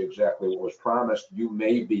contract to see exactly what was promised, you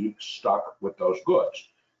may be stuck with those goods.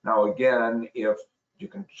 Now, again, if you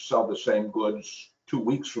can sell the same goods 2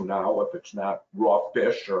 weeks from now, if it's not raw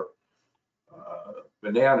fish or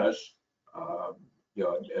bananas,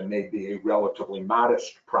 it may be a relatively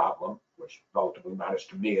modest problem, which relatively modest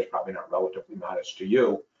to me is probably not relatively modest to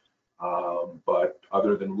you. But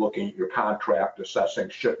other than looking at your contract, assessing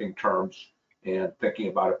shipping terms, and thinking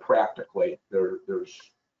about it practically, there's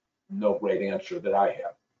no great answer that I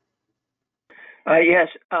have. Yes.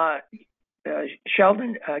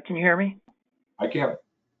 Sheldon, can you hear me? I can.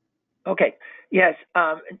 Okay. Yes.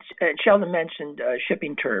 Sheldon mentioned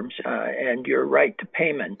shipping terms and your right to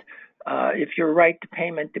payment. If your right to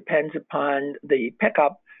payment depends upon the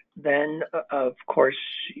pickup, then of course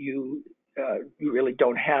you really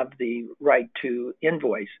don't have the right to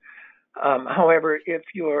invoice. However, if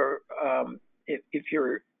your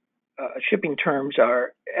shipping terms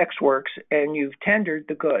are Ex Works and you've tendered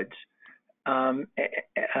the goods at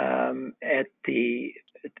the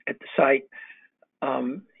site,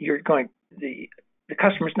 the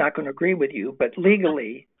customer's not going to agree with you, but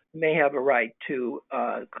legally you may have a right to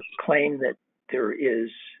claim that there is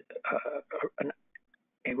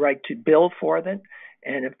a right to bill for them,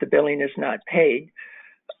 and if the billing is not paid,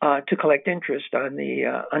 to collect interest on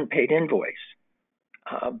the unpaid invoice.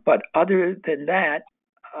 But other than that,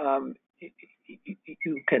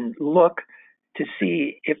 you can look to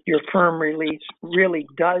see if your firm release really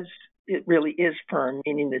is firm,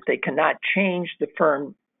 meaning that they cannot change the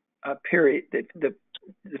firm period, the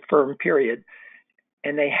firm period,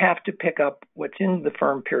 and they have to pick up what's in the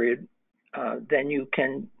firm period, then you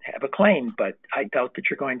can have a claim, but I doubt that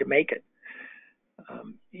you're going to make it.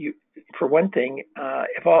 For one thing,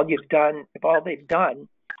 if all they've done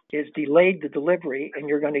is delayed the delivery and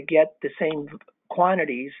you're going to get the same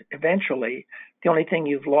quantities eventually. The only thing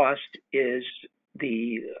you've lost is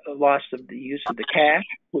the loss of the use of the cash,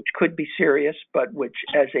 which could be serious, but which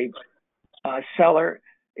as a seller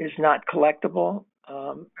is not collectible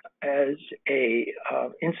as a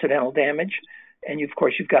incidental damage. And of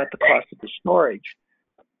course, you've got the cost of the storage.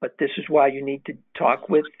 But this is why you need to talk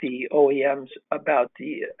with the OEMs about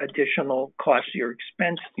the additional costs you're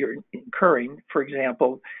incurring. For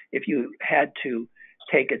example, if you had to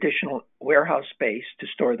take additional warehouse space to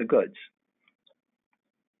store the goods.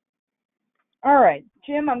 All right,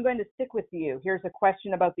 Jim, I'm going to stick with you. Here's a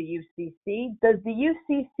question about the UCC. Does the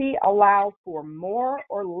UCC allow for more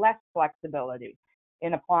or less flexibility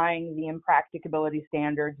in applying the impracticability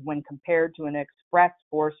standards when compared to an express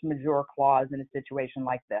force majeure clause in a situation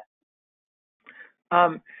like this?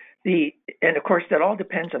 And of course, that all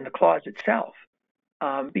depends on the clause itself,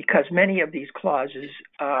 because many of these clauses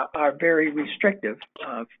are very restrictive.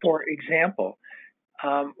 For example,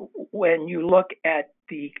 when you look at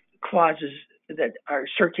the clauses that are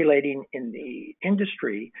circulating in the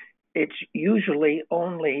industry, it's usually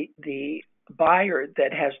only the buyer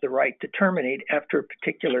that has the right to terminate after a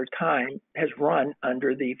particular time has run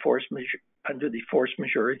under the force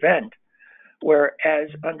majeure event. Whereas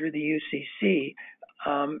under the UCC,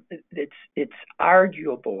 it's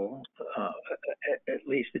arguable, at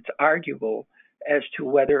least it's arguable, as to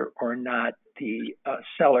whether or not the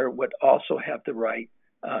seller would also have the right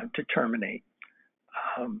to terminate.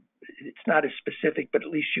 It's not as specific, but at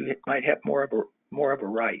least you might have more of a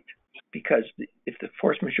right, because if the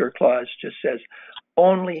force majeure clause just says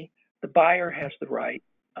only the buyer has the right,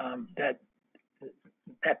 that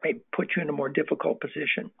may put you in a more difficult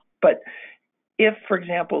position. But if, for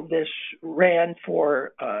example, this ran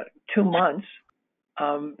for 2 months,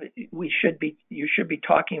 you should be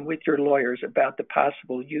talking with your lawyers about the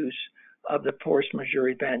possible use of the force majeure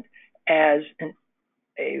event as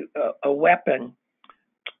a weapon,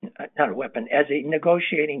 not a weapon, as a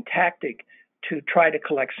negotiating tactic to try to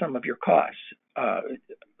collect some of your costs.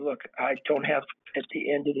 Look, I don't have at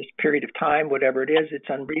the end of this period of time, whatever it is, it's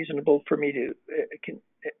unreasonable for me to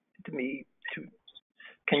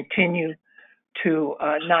continue to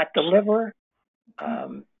not deliver,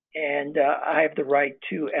 and I have the right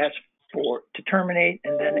to terminate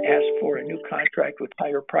and then ask for a new contract with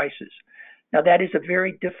higher prices. Now, that is a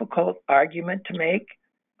very difficult argument to make,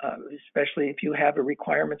 especially if you have a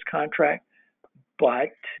requirements contract, but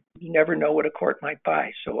you never know what a court might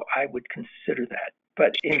buy, so I would consider that.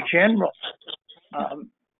 But in general,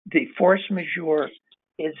 the force majeure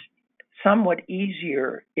is somewhat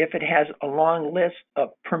easier if it has a long list of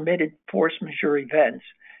permitted force majeure events,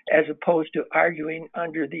 as opposed to arguing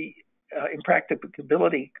under the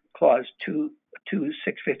impracticability clause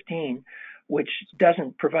 2615, which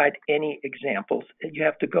doesn't provide any examples. You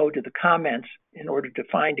have to go to the comments in order to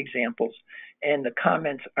find examples, and the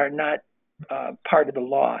comments are not part of the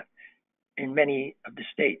law in many of the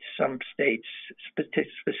states. Some states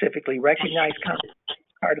specifically recognize comments as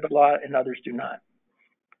part of the law, and others do not.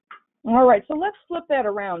 All right, so let's flip that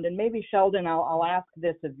around, and maybe Sheldon, I'll ask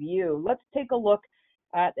this of you. Let's take a look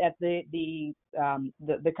at the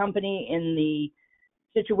company in the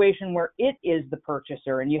situation where it is the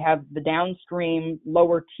purchaser, and you have the downstream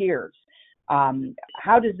lower tiers.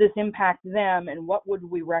 How does this impact them, and what would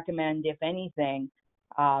we recommend, if anything,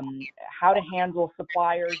 how to handle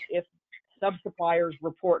suppliers if sub-suppliers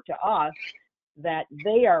report to us that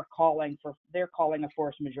they're calling a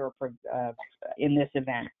force majeure in this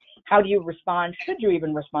event? How do you respond? Should you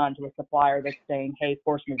even respond to a supplier that's saying, hey,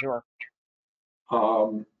 force majeure?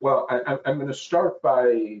 Well, I'm going to start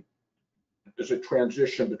by, as a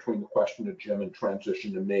transition between the question to Jim and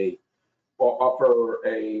transition to me, I'll offer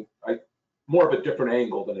more of a different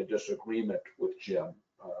angle than a disagreement with Jim,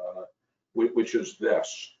 which is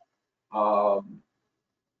this.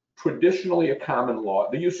 Traditionally, a common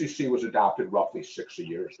law, the UCC was adopted roughly 60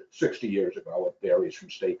 years ago. It varies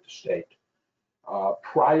from state to state.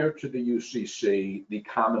 Prior to the UCC, the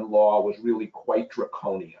common law was really quite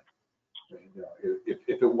draconian. If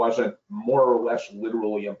it wasn't more or less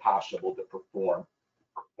literally impossible to perform,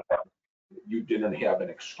 you didn't have an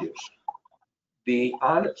excuse.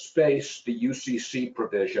 On its face, the UCC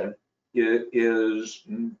provision is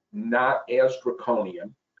not as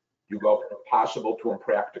draconian. You go from impossible to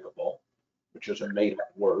impracticable, which is a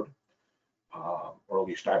made-up word, or at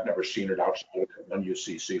least I've never seen it outside of the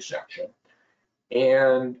UCC section.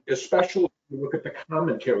 And especially if you look at the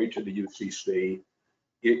commentary to the UCC,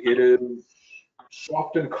 it is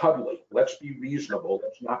soft and cuddly. Let's be reasonable.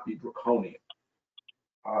 Let's not be draconian.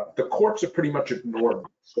 The courts have pretty much ignored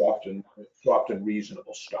soft and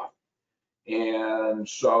reasonable stuff. And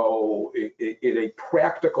so at a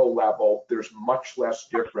practical level, there's much less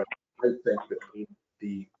difference, I think, between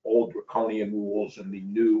the old draconian rules and the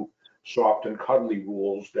new soft and cuddly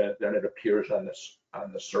rules than it appears on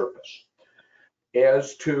the surface.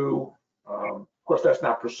 As to, of course, that's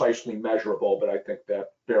not precisely measurable, but I think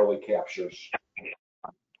that barely captures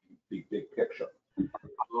the big picture.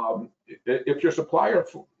 If your supplier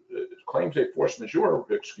claims a force majeure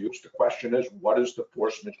excuse, the question is, what is the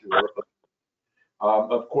force majeure?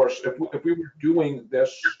 Of course, if we were doing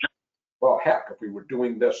this, well, heck, if we were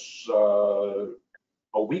doing this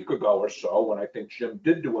a week ago or so, when I think Jim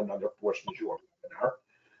did do another force majeure webinar,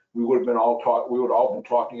 we would all been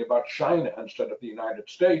talking about China instead of the United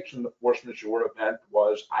States, and the force majeure event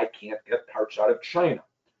was I can't get parts out of China.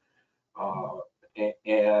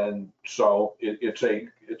 And so it's a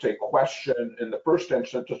question, in the first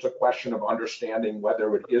instance, it's a question of understanding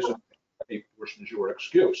whether it isn't a force majeure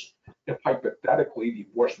excuse. If hypothetically the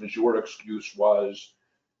force majeure excuse was,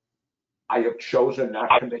 I have chosen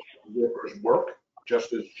not to make the workers work,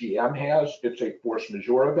 just as GM has, it's a force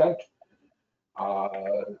majeure event,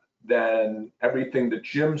 then everything that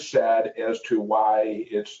Jim said as to why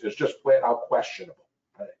it's just flat out questionable.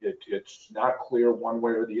 It's not clear one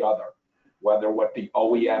way or the other whether what the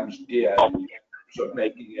OEMs did in terms of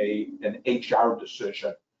making an HR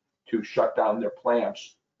decision to shut down their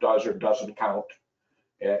plants does or doesn't count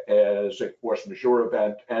as a force majeure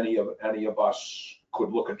event. Any of us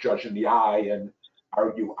could look a judge in the eye and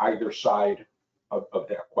argue either side of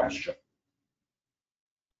that question.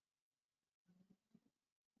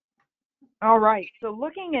 All right. So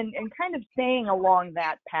looking and kind of staying along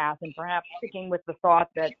that path, and perhaps sticking with the thought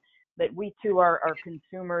that we too are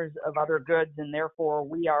consumers of other goods, and therefore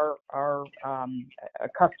we are a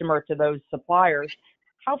customer to those suppliers.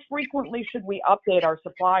 How frequently should we update our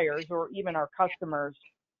suppliers or even our customers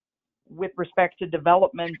with respect to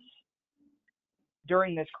developments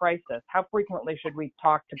during this crisis? How frequently should we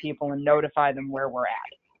talk to people and notify them where we're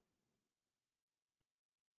at?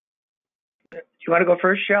 Do you want to go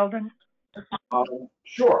first, Sheldon?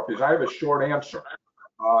 Sure, because I have a short answer.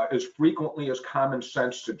 As frequently as common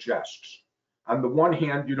sense suggests. On the one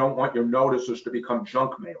hand, you don't want your notices to become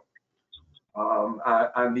junk mail.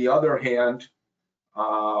 On the other hand,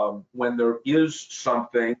 when there is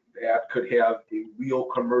something that could have a real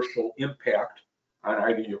commercial impact on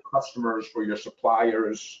either your customers or your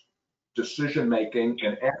suppliers' decision-making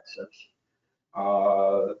and actions,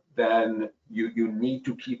 then you need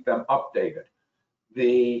to keep them updated.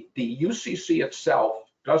 The UCC itself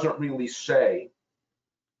doesn't really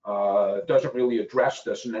address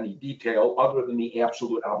this in any detail other than the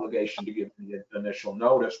absolute obligation to give the initial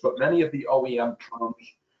notice, but many of the OEM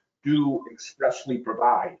terms do expressly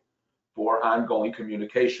provide for ongoing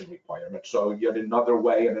communication requirements. So yet another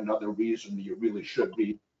way and another reason that you really should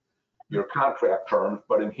read your contract terms,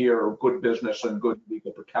 but in here, good business and good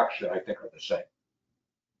legal protection, I think, are the same.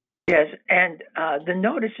 Yes, and the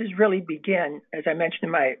notices really begin, as I mentioned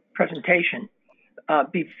in my presentation,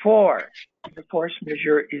 before the force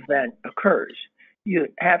majeure event occurs. You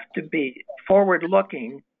have to be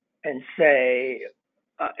forward-looking and say,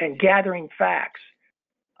 and gathering facts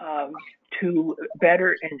to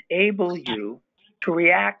better enable you to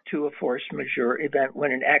react to a force majeure event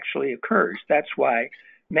when it actually occurs. That's why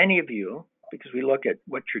many of you, because we look at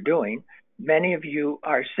what you're doing, many of you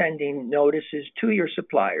are sending notices to your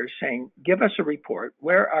suppliers saying, give us a report,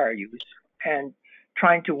 where are you? And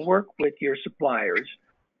trying to work with your suppliers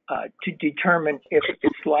to determine if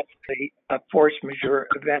it's likely a force majeure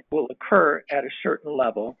event will occur at a certain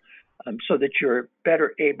level so that you're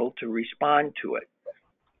better able to respond to it.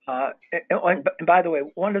 And by the way,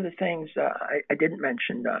 one of the things I didn't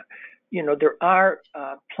mention, there are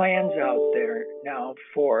plans out there now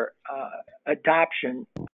for adoption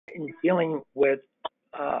in dealing with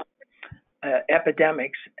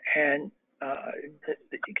epidemics and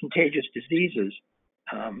contagious diseases.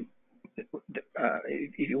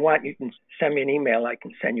 If you want, you can send me an email. I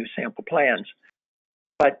can send you sample plans.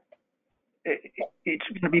 But it's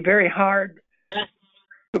going to be very hard.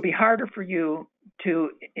 It'll be harder for you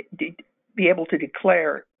to be able to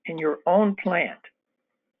declare in your own plant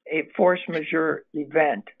a force majeure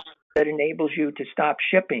event that enables you to stop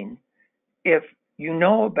shipping if you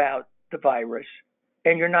know about the virus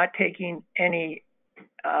and you're not taking any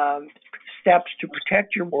steps to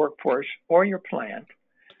protect your workforce or your plant,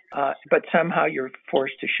 but somehow you're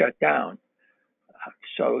forced to shut down.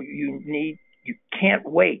 So you can't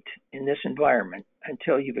wait in this environment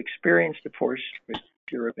until you've experienced the force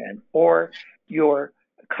majeure event or your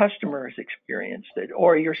customer has experienced it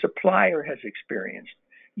or your supplier has experienced.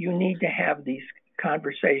 You need to have these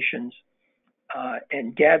conversations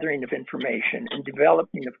and gathering of information and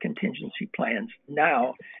developing of contingency plans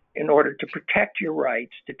now in order to protect your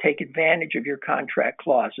rights, to take advantage of your contract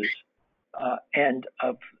clauses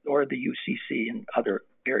or the UCC and other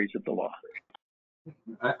areas of the law.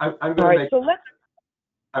 I'm going to make, so let's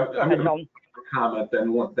I'm going to make a comment,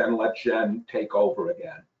 then let Jen take over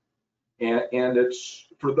again. And it's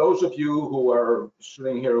for those of you who are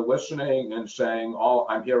sitting here listening and saying, oh,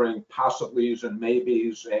 I'm hearing possiblies and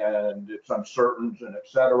maybes and it's uncertain and et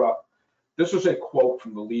cetera. This is a quote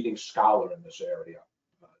from the leading scholar in this area,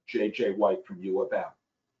 J.J. White from U of M.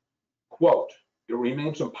 Quote, it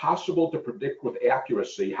remains impossible to predict with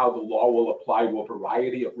accuracy how the law will apply to a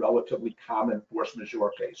variety of relatively common force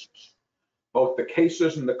majeure cases. Both the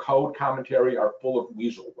cases and the code commentary are full of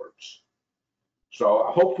weasel words. So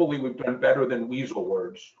hopefully we've done better than weasel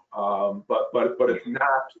words, but if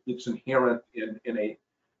not, it's inherent in a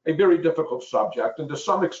very difficult subject. And to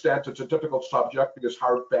some extent, it's a difficult subject because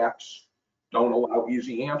hard facts don't allow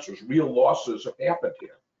easy answers. Real losses have happened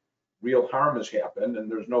here. Real harm has happened,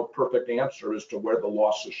 and there's no perfect answer as to where the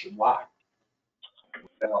losses should lie.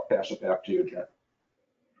 And I'll pass it back to you, Jen.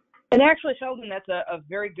 And actually, Sheldon, that's a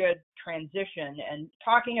very good transition. And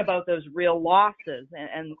talking about those real losses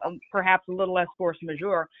and perhaps a little less force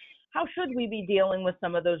majeure, how should we be dealing with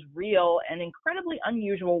some of those real and incredibly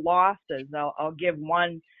unusual losses? I'll give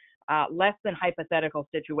one less than hypothetical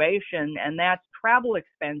situation, and that's travel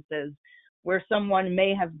expenses, where someone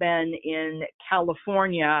may have been in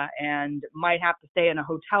California and might have to stay in a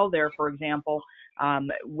hotel there, for example,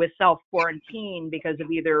 with self-quarantine because of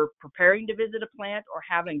either preparing to visit a plant or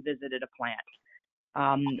having visited a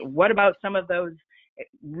plant. What about some of those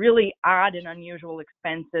really odd and unusual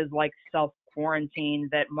expenses like self-quarantine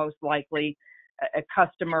that most likely a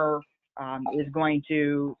customer is going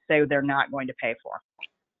to say they're not going to pay for?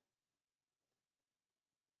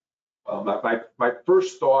 My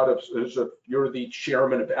first thought is if you're the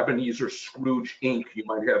chairman of Ebenezer Scrooge Inc., you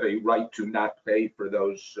might have a right to not pay for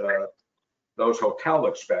those hotel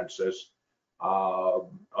expenses.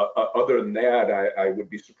 Other than that, I would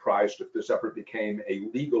be surprised if this ever became a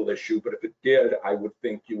legal issue, but if it did, I would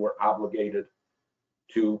think you were obligated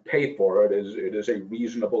to pay for it. It is a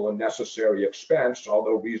reasonable and necessary expense,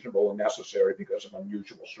 although reasonable and necessary because of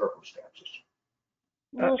unusual circumstances.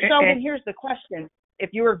 Well, Sheldon, here's the question.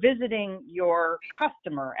 If you were visiting your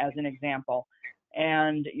customer, as an example,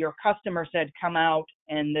 and your customer said, come out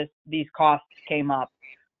and these costs came up,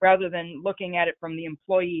 rather than looking at it from the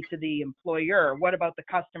employee to the employer, what about the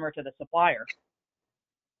customer to the supplier?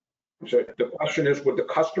 So the question is, would the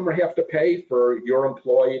customer have to pay for your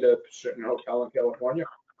employee to sit in a hotel in California?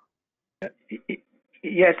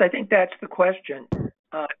 Yes, I think that's the question.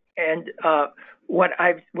 What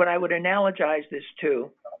I would analogize this to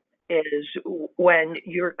is when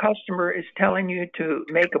your customer is telling you to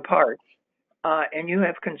make a part and you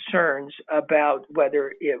have concerns about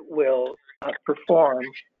whether it will perform,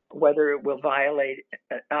 whether it will violate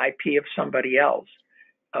an IP of somebody else.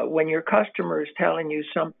 When your customer is telling you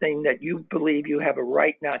something that you believe you have a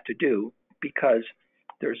right not to do because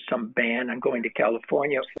there's some ban on going to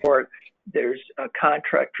California or there's a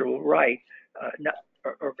contractual right,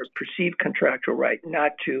 or a perceived contractual right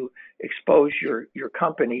not to expose your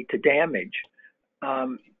company to damage,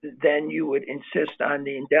 then you would insist on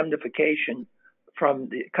the indemnification from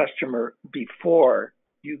the customer before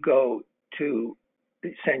you go to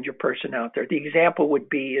send your person out there. The example would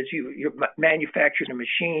be is you're manufacturing a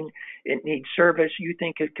machine, it needs service, you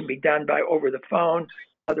think it can be done by over the phone,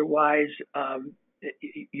 otherwise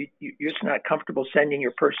you're just not comfortable sending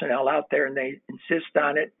your personnel out there and they insist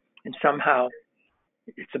on it, and somehow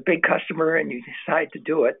it's a big customer and you decide to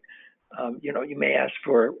do it. You may ask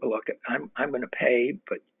for, look, I'm going to pay,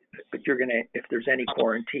 but you're going to, if there's any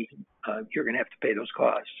quarantine, you're going to have to pay those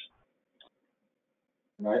costs.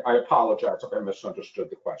 I apologize if I misunderstood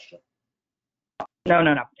the question. No.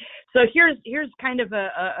 So here's kind of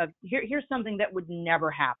here's something that would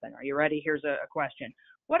never happen. Are you ready? Here's a question.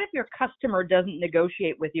 What if your customer doesn't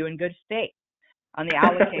negotiate with you in good faith on the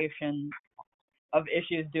allocation of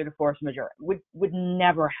issues due to force majeure? Would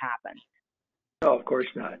never happen. No, of course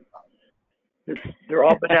not. They're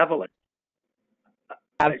all benevolent.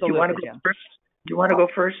 Absolutely. Do you want to go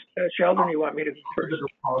first, Sheldon? Or you want me to go first?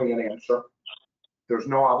 An answer. There's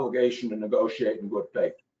no obligation to negotiate in good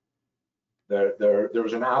faith.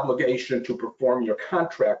 There's an obligation to perform your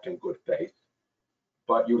contract in good faith,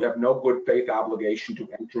 but you have no good faith obligation to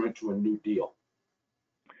enter into a new deal.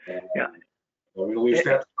 And at least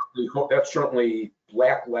that's certainly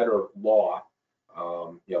black letter law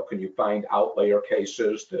can you find outlier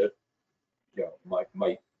cases that, you know,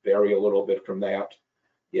 might vary a little bit from that?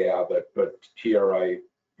 Yeah, but here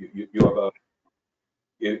you have a,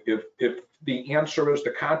 if the answer is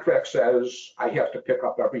the contract says I have to pick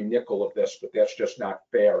up every nickel of this, but that's just not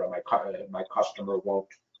fair, and my customer won't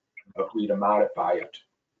agree to modify it,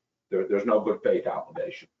 there's no good faith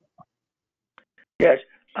obligation. Yes,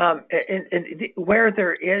 and where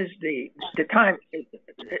there is the time,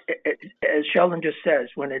 as Sheldon just says,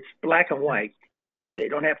 when it's black and white, they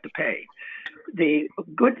don't have to pay. The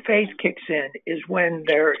good faith kicks in is when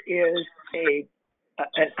there is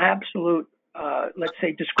an absolute, let's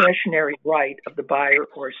say, discretionary right of the buyer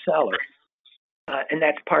or seller, and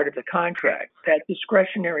that's part of the contract. That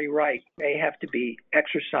discretionary right may have to be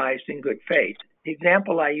exercised in good faith. The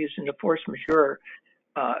example I use in the force majeure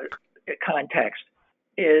context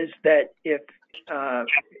is that if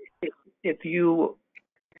you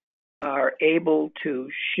are able to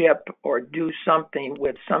ship or do something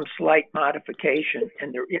with some slight modification,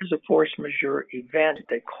 and there is a force majeure event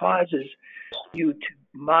that causes you to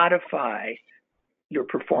modify your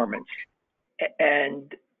performance,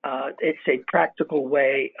 and it's a practical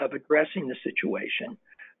way of addressing the situation,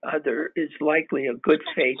 there is likely a good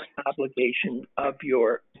faith obligation of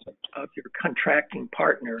your contracting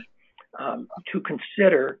partner to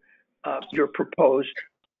consider your proposed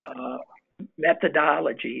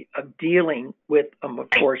methodology of dealing with a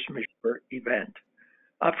force majeure event.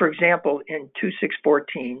 For example, in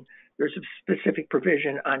 2614, there's a specific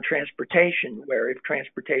provision on transportation where if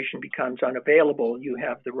transportation becomes unavailable, you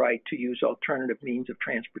have the right to use alternative means of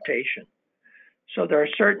transportation. So there are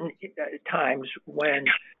certain times when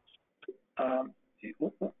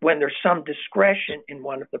there's some discretion in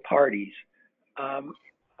one of the parties,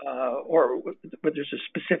 or where there's a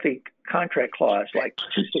specific contract clause like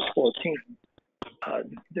 2614,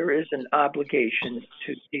 there is an obligation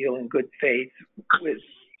to deal in good faith with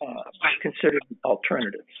considered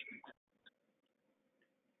alternatives.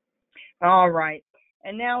 All right.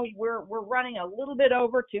 And now we're running a little bit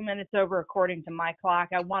over, 2 minutes over according to my clock.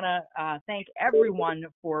 I want to thank everyone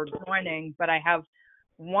for joining, but I have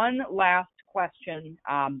one last question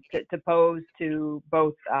to pose to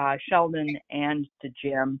both Sheldon and to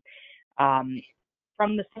Jim.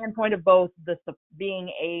 From the standpoint of both being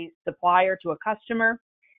a supplier to a customer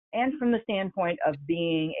and from the standpoint of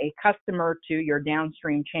being a customer to your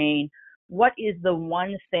downstream chain, what is the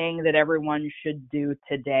one thing that everyone should do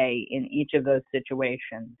today in each of those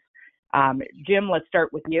situations? Jim, let's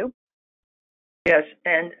start with you. Yes,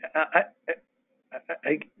 and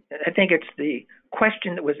I think it's the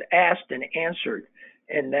question that was asked and answered,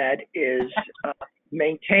 and that is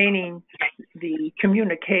maintaining the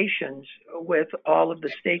communications with all of the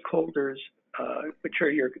stakeholders, which are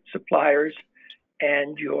your suppliers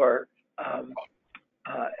and your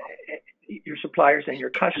suppliers and your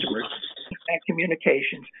customers, that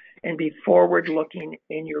communications, and be forward-looking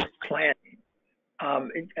in your planning.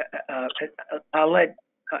 I'll let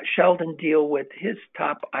Sheldon deal with his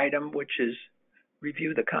top item, which is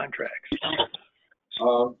review the contracts.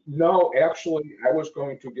 No, actually, I was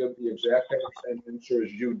going to give the exact same answer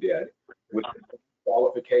as you did, with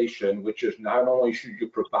qualification, which is not only should you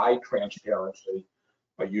provide transparency,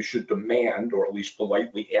 but you should demand, or at least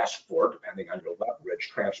politely ask for, depending on your leverage,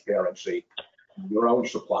 transparency in your own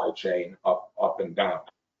supply chain up and down.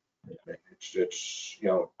 It's you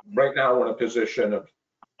know, right now we're in a position of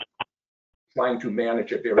trying to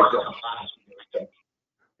manage it very differently,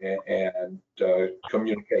 and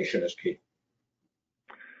communication is key.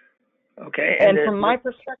 Okay. And from my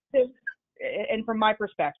perspective,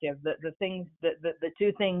 the things the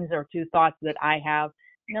two things or two thoughts that I have.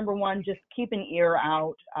 Number one, just keep an ear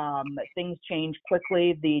out. Things change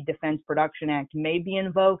quickly. The Defense Production Act may be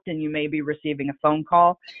invoked and you may be receiving a phone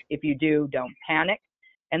call. If you do, don't panic.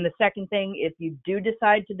 And the second thing, if you do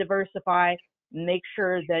decide to diversify, make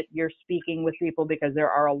sure that you're speaking with people, because there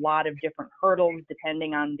are a lot of different hurdles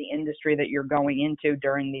depending on the industry that you're going into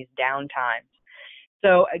during these downtimes.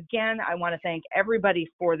 So again, I want to thank everybody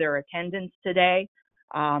for their attendance today.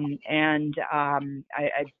 Jonathan,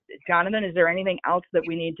 is there anything else that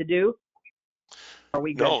we need to do? Are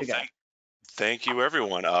we good to go? Thank you,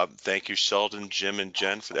 everyone. Thank you, Sheldon, Jim, and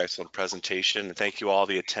Jen, for the excellent presentation. And thank you all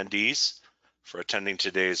the attendees for attending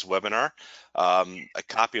today's webinar. A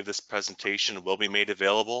copy of this presentation will be made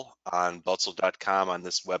available on Butzel.com on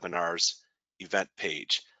this webinar's event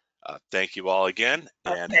page. Thank you all again,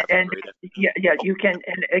 and have a great day. Yeah, you can,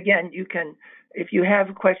 and again, you can, if you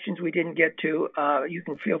have questions we didn't get to, you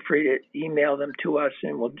can feel free to email them to us,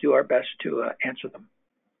 and we'll do our best to answer them.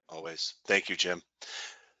 Always. Thank you, Jim.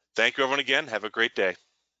 Thank you, everyone, again. Have a great day.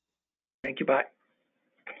 Thank you. Bye.